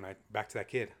like when back to that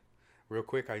kid. Real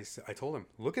quick, I told him,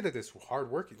 look at this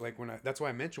hard work. Like that's why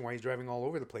I mentioned why he's driving all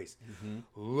over the place. Mm-hmm.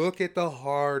 Look at the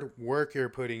hard work you're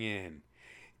putting in.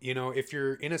 If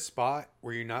you're in a spot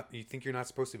where you think you're not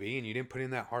supposed to be, and you didn't put in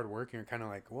that hard work, and you're kind of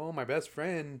like, well, my best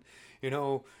friend, is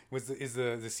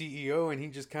the CEO, and he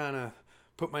just kind of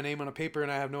put my name on a paper,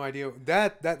 and I have no idea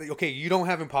okay, you don't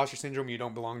have imposter syndrome, you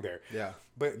don't belong there. Yeah,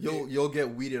 but you'll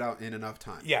get weeded out in enough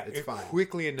time. Yeah, it's fine,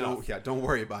 quickly enough. Don't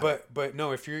worry about it. But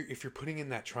no, if you're putting in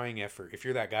that trying effort, if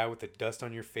you're that guy with the dust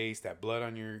on your face, that blood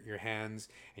on your hands,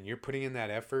 and you're putting in that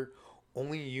effort.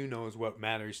 Only you knows what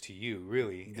matters to you,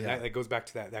 really. And that goes back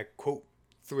to that quote,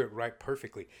 threw it right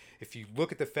perfectly. If you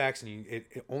look at the facts, and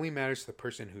it only matters to the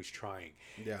person who's trying.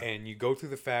 Yeah. And you go through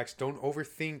the facts, don't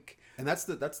overthink. And that's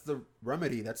the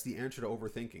remedy. That's the answer to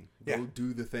overthinking. Go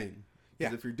do the thing.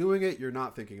 Because if you're doing it, you're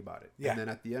not thinking about it. Yeah. And then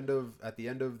at the end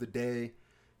of the day,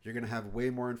 you're going to have way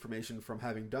more information from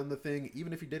having done the thing,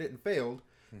 even if you did it and failed,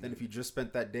 than if you just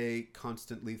spent that day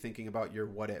constantly thinking about your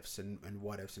what ifs and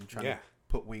what ifs and trying to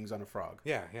put wings on a frog.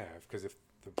 Yeah. Because if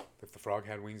the frog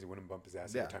had wings, it wouldn't bump his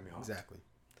ass every time he hopped. Exactly.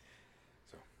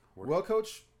 So, well,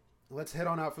 Coach, let's head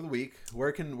on out for the week.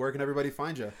 Where can everybody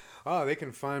find you? Oh, they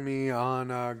can find me on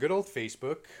good old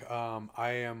Facebook.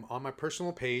 I am on my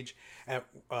personal page at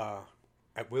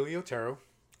Willie Otero.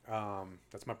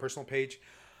 That's my personal page.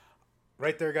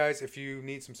 Right there, guys. If you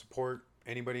need some support,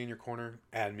 anybody in your corner,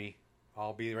 add me.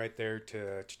 I'll be right there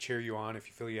to cheer you on. If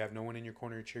you feel you have no one in your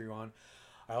corner to cheer you on.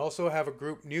 I also have a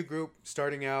new group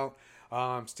starting out.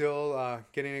 Still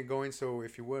getting it going. So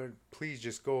if you would, please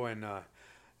just go and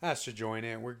ask to join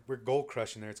it. We're goal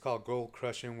crushing there. It's called Goal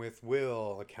Crushing with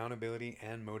Will, Accountability,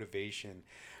 and Motivation.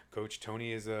 Coach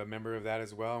Tony is a member of that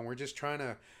as well. And we're just trying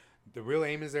to, the real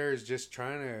aim is just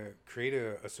trying to create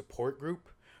a support group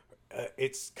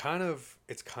It's kind of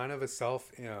a it's kind of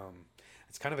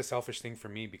a selfish thing for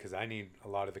me because I need a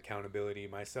lot of accountability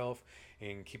myself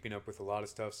in keeping up with a lot of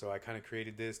stuff. So I kind of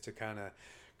created this to kind of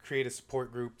create a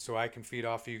support group so I can feed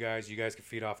off you guys can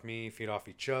feed off me, feed off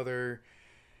each other.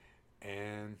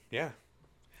 And yeah,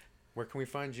 where can we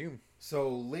find you? So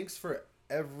links for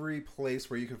every place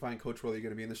where you can find Coach Willie are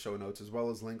going to be in the show notes, as well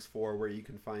as links for where you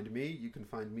can find me. You can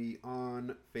find me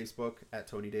on Facebook at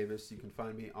Tony Davis. You can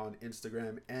find me on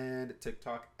Instagram and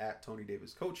TikTok at Tony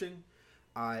Davis Coaching.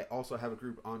 I also have a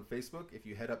group on Facebook. If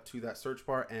you head up to that search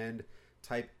bar and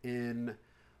type in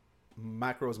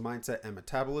macros, mindset, and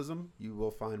metabolism, you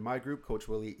will find my group. Coach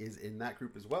Willie is in that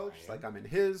group as well, just like I'm in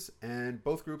his. And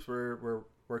both groups we're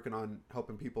working on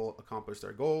helping people accomplish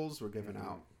their goals. We're giving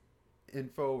out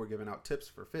info, we're giving out tips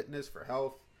for fitness, for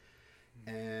health,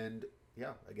 and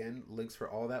yeah, again, links for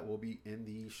all that will be in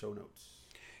the show notes.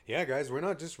 Yeah, guys, we're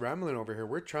not just rambling over here.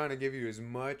 We're trying to give you as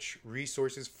much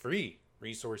free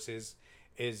resources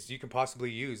as you can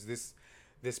possibly use.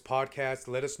 This podcast,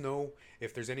 let us know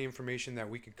if there's any information that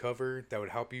we could cover that would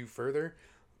help you further.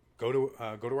 Go to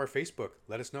our Facebook.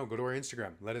 Let us know. Go to our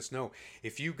Instagram. Let us know.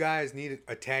 If you guys need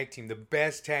a tag team, the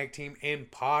best tag team in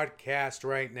podcast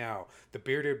right now, the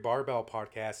Bearded Barbell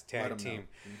Podcast tag team.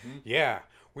 Mm-hmm. Yeah,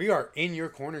 we are in your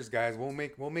corners, guys. We'll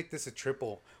make this a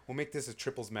triple. We'll make this a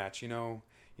triples match. You know,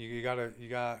 you got a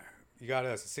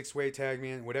 6-way tag,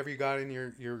 man. Whatever you got in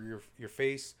your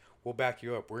face, we'll back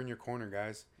you up. We're in your corner,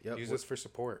 guys. Yep, use us for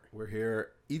support. We're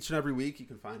here each and every week. You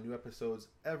can find new episodes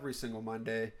every single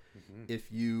Monday. Mm-hmm.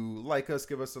 If you like us,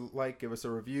 give us a like, give us a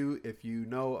review. If you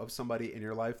know of somebody in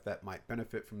your life that might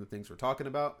benefit from the things we're talking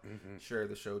about, share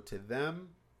the show to them,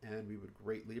 and we would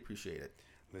greatly appreciate it.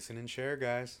 Listen and share,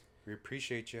 guys. We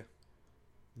appreciate you.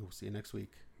 We'll see you next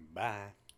week. Bye.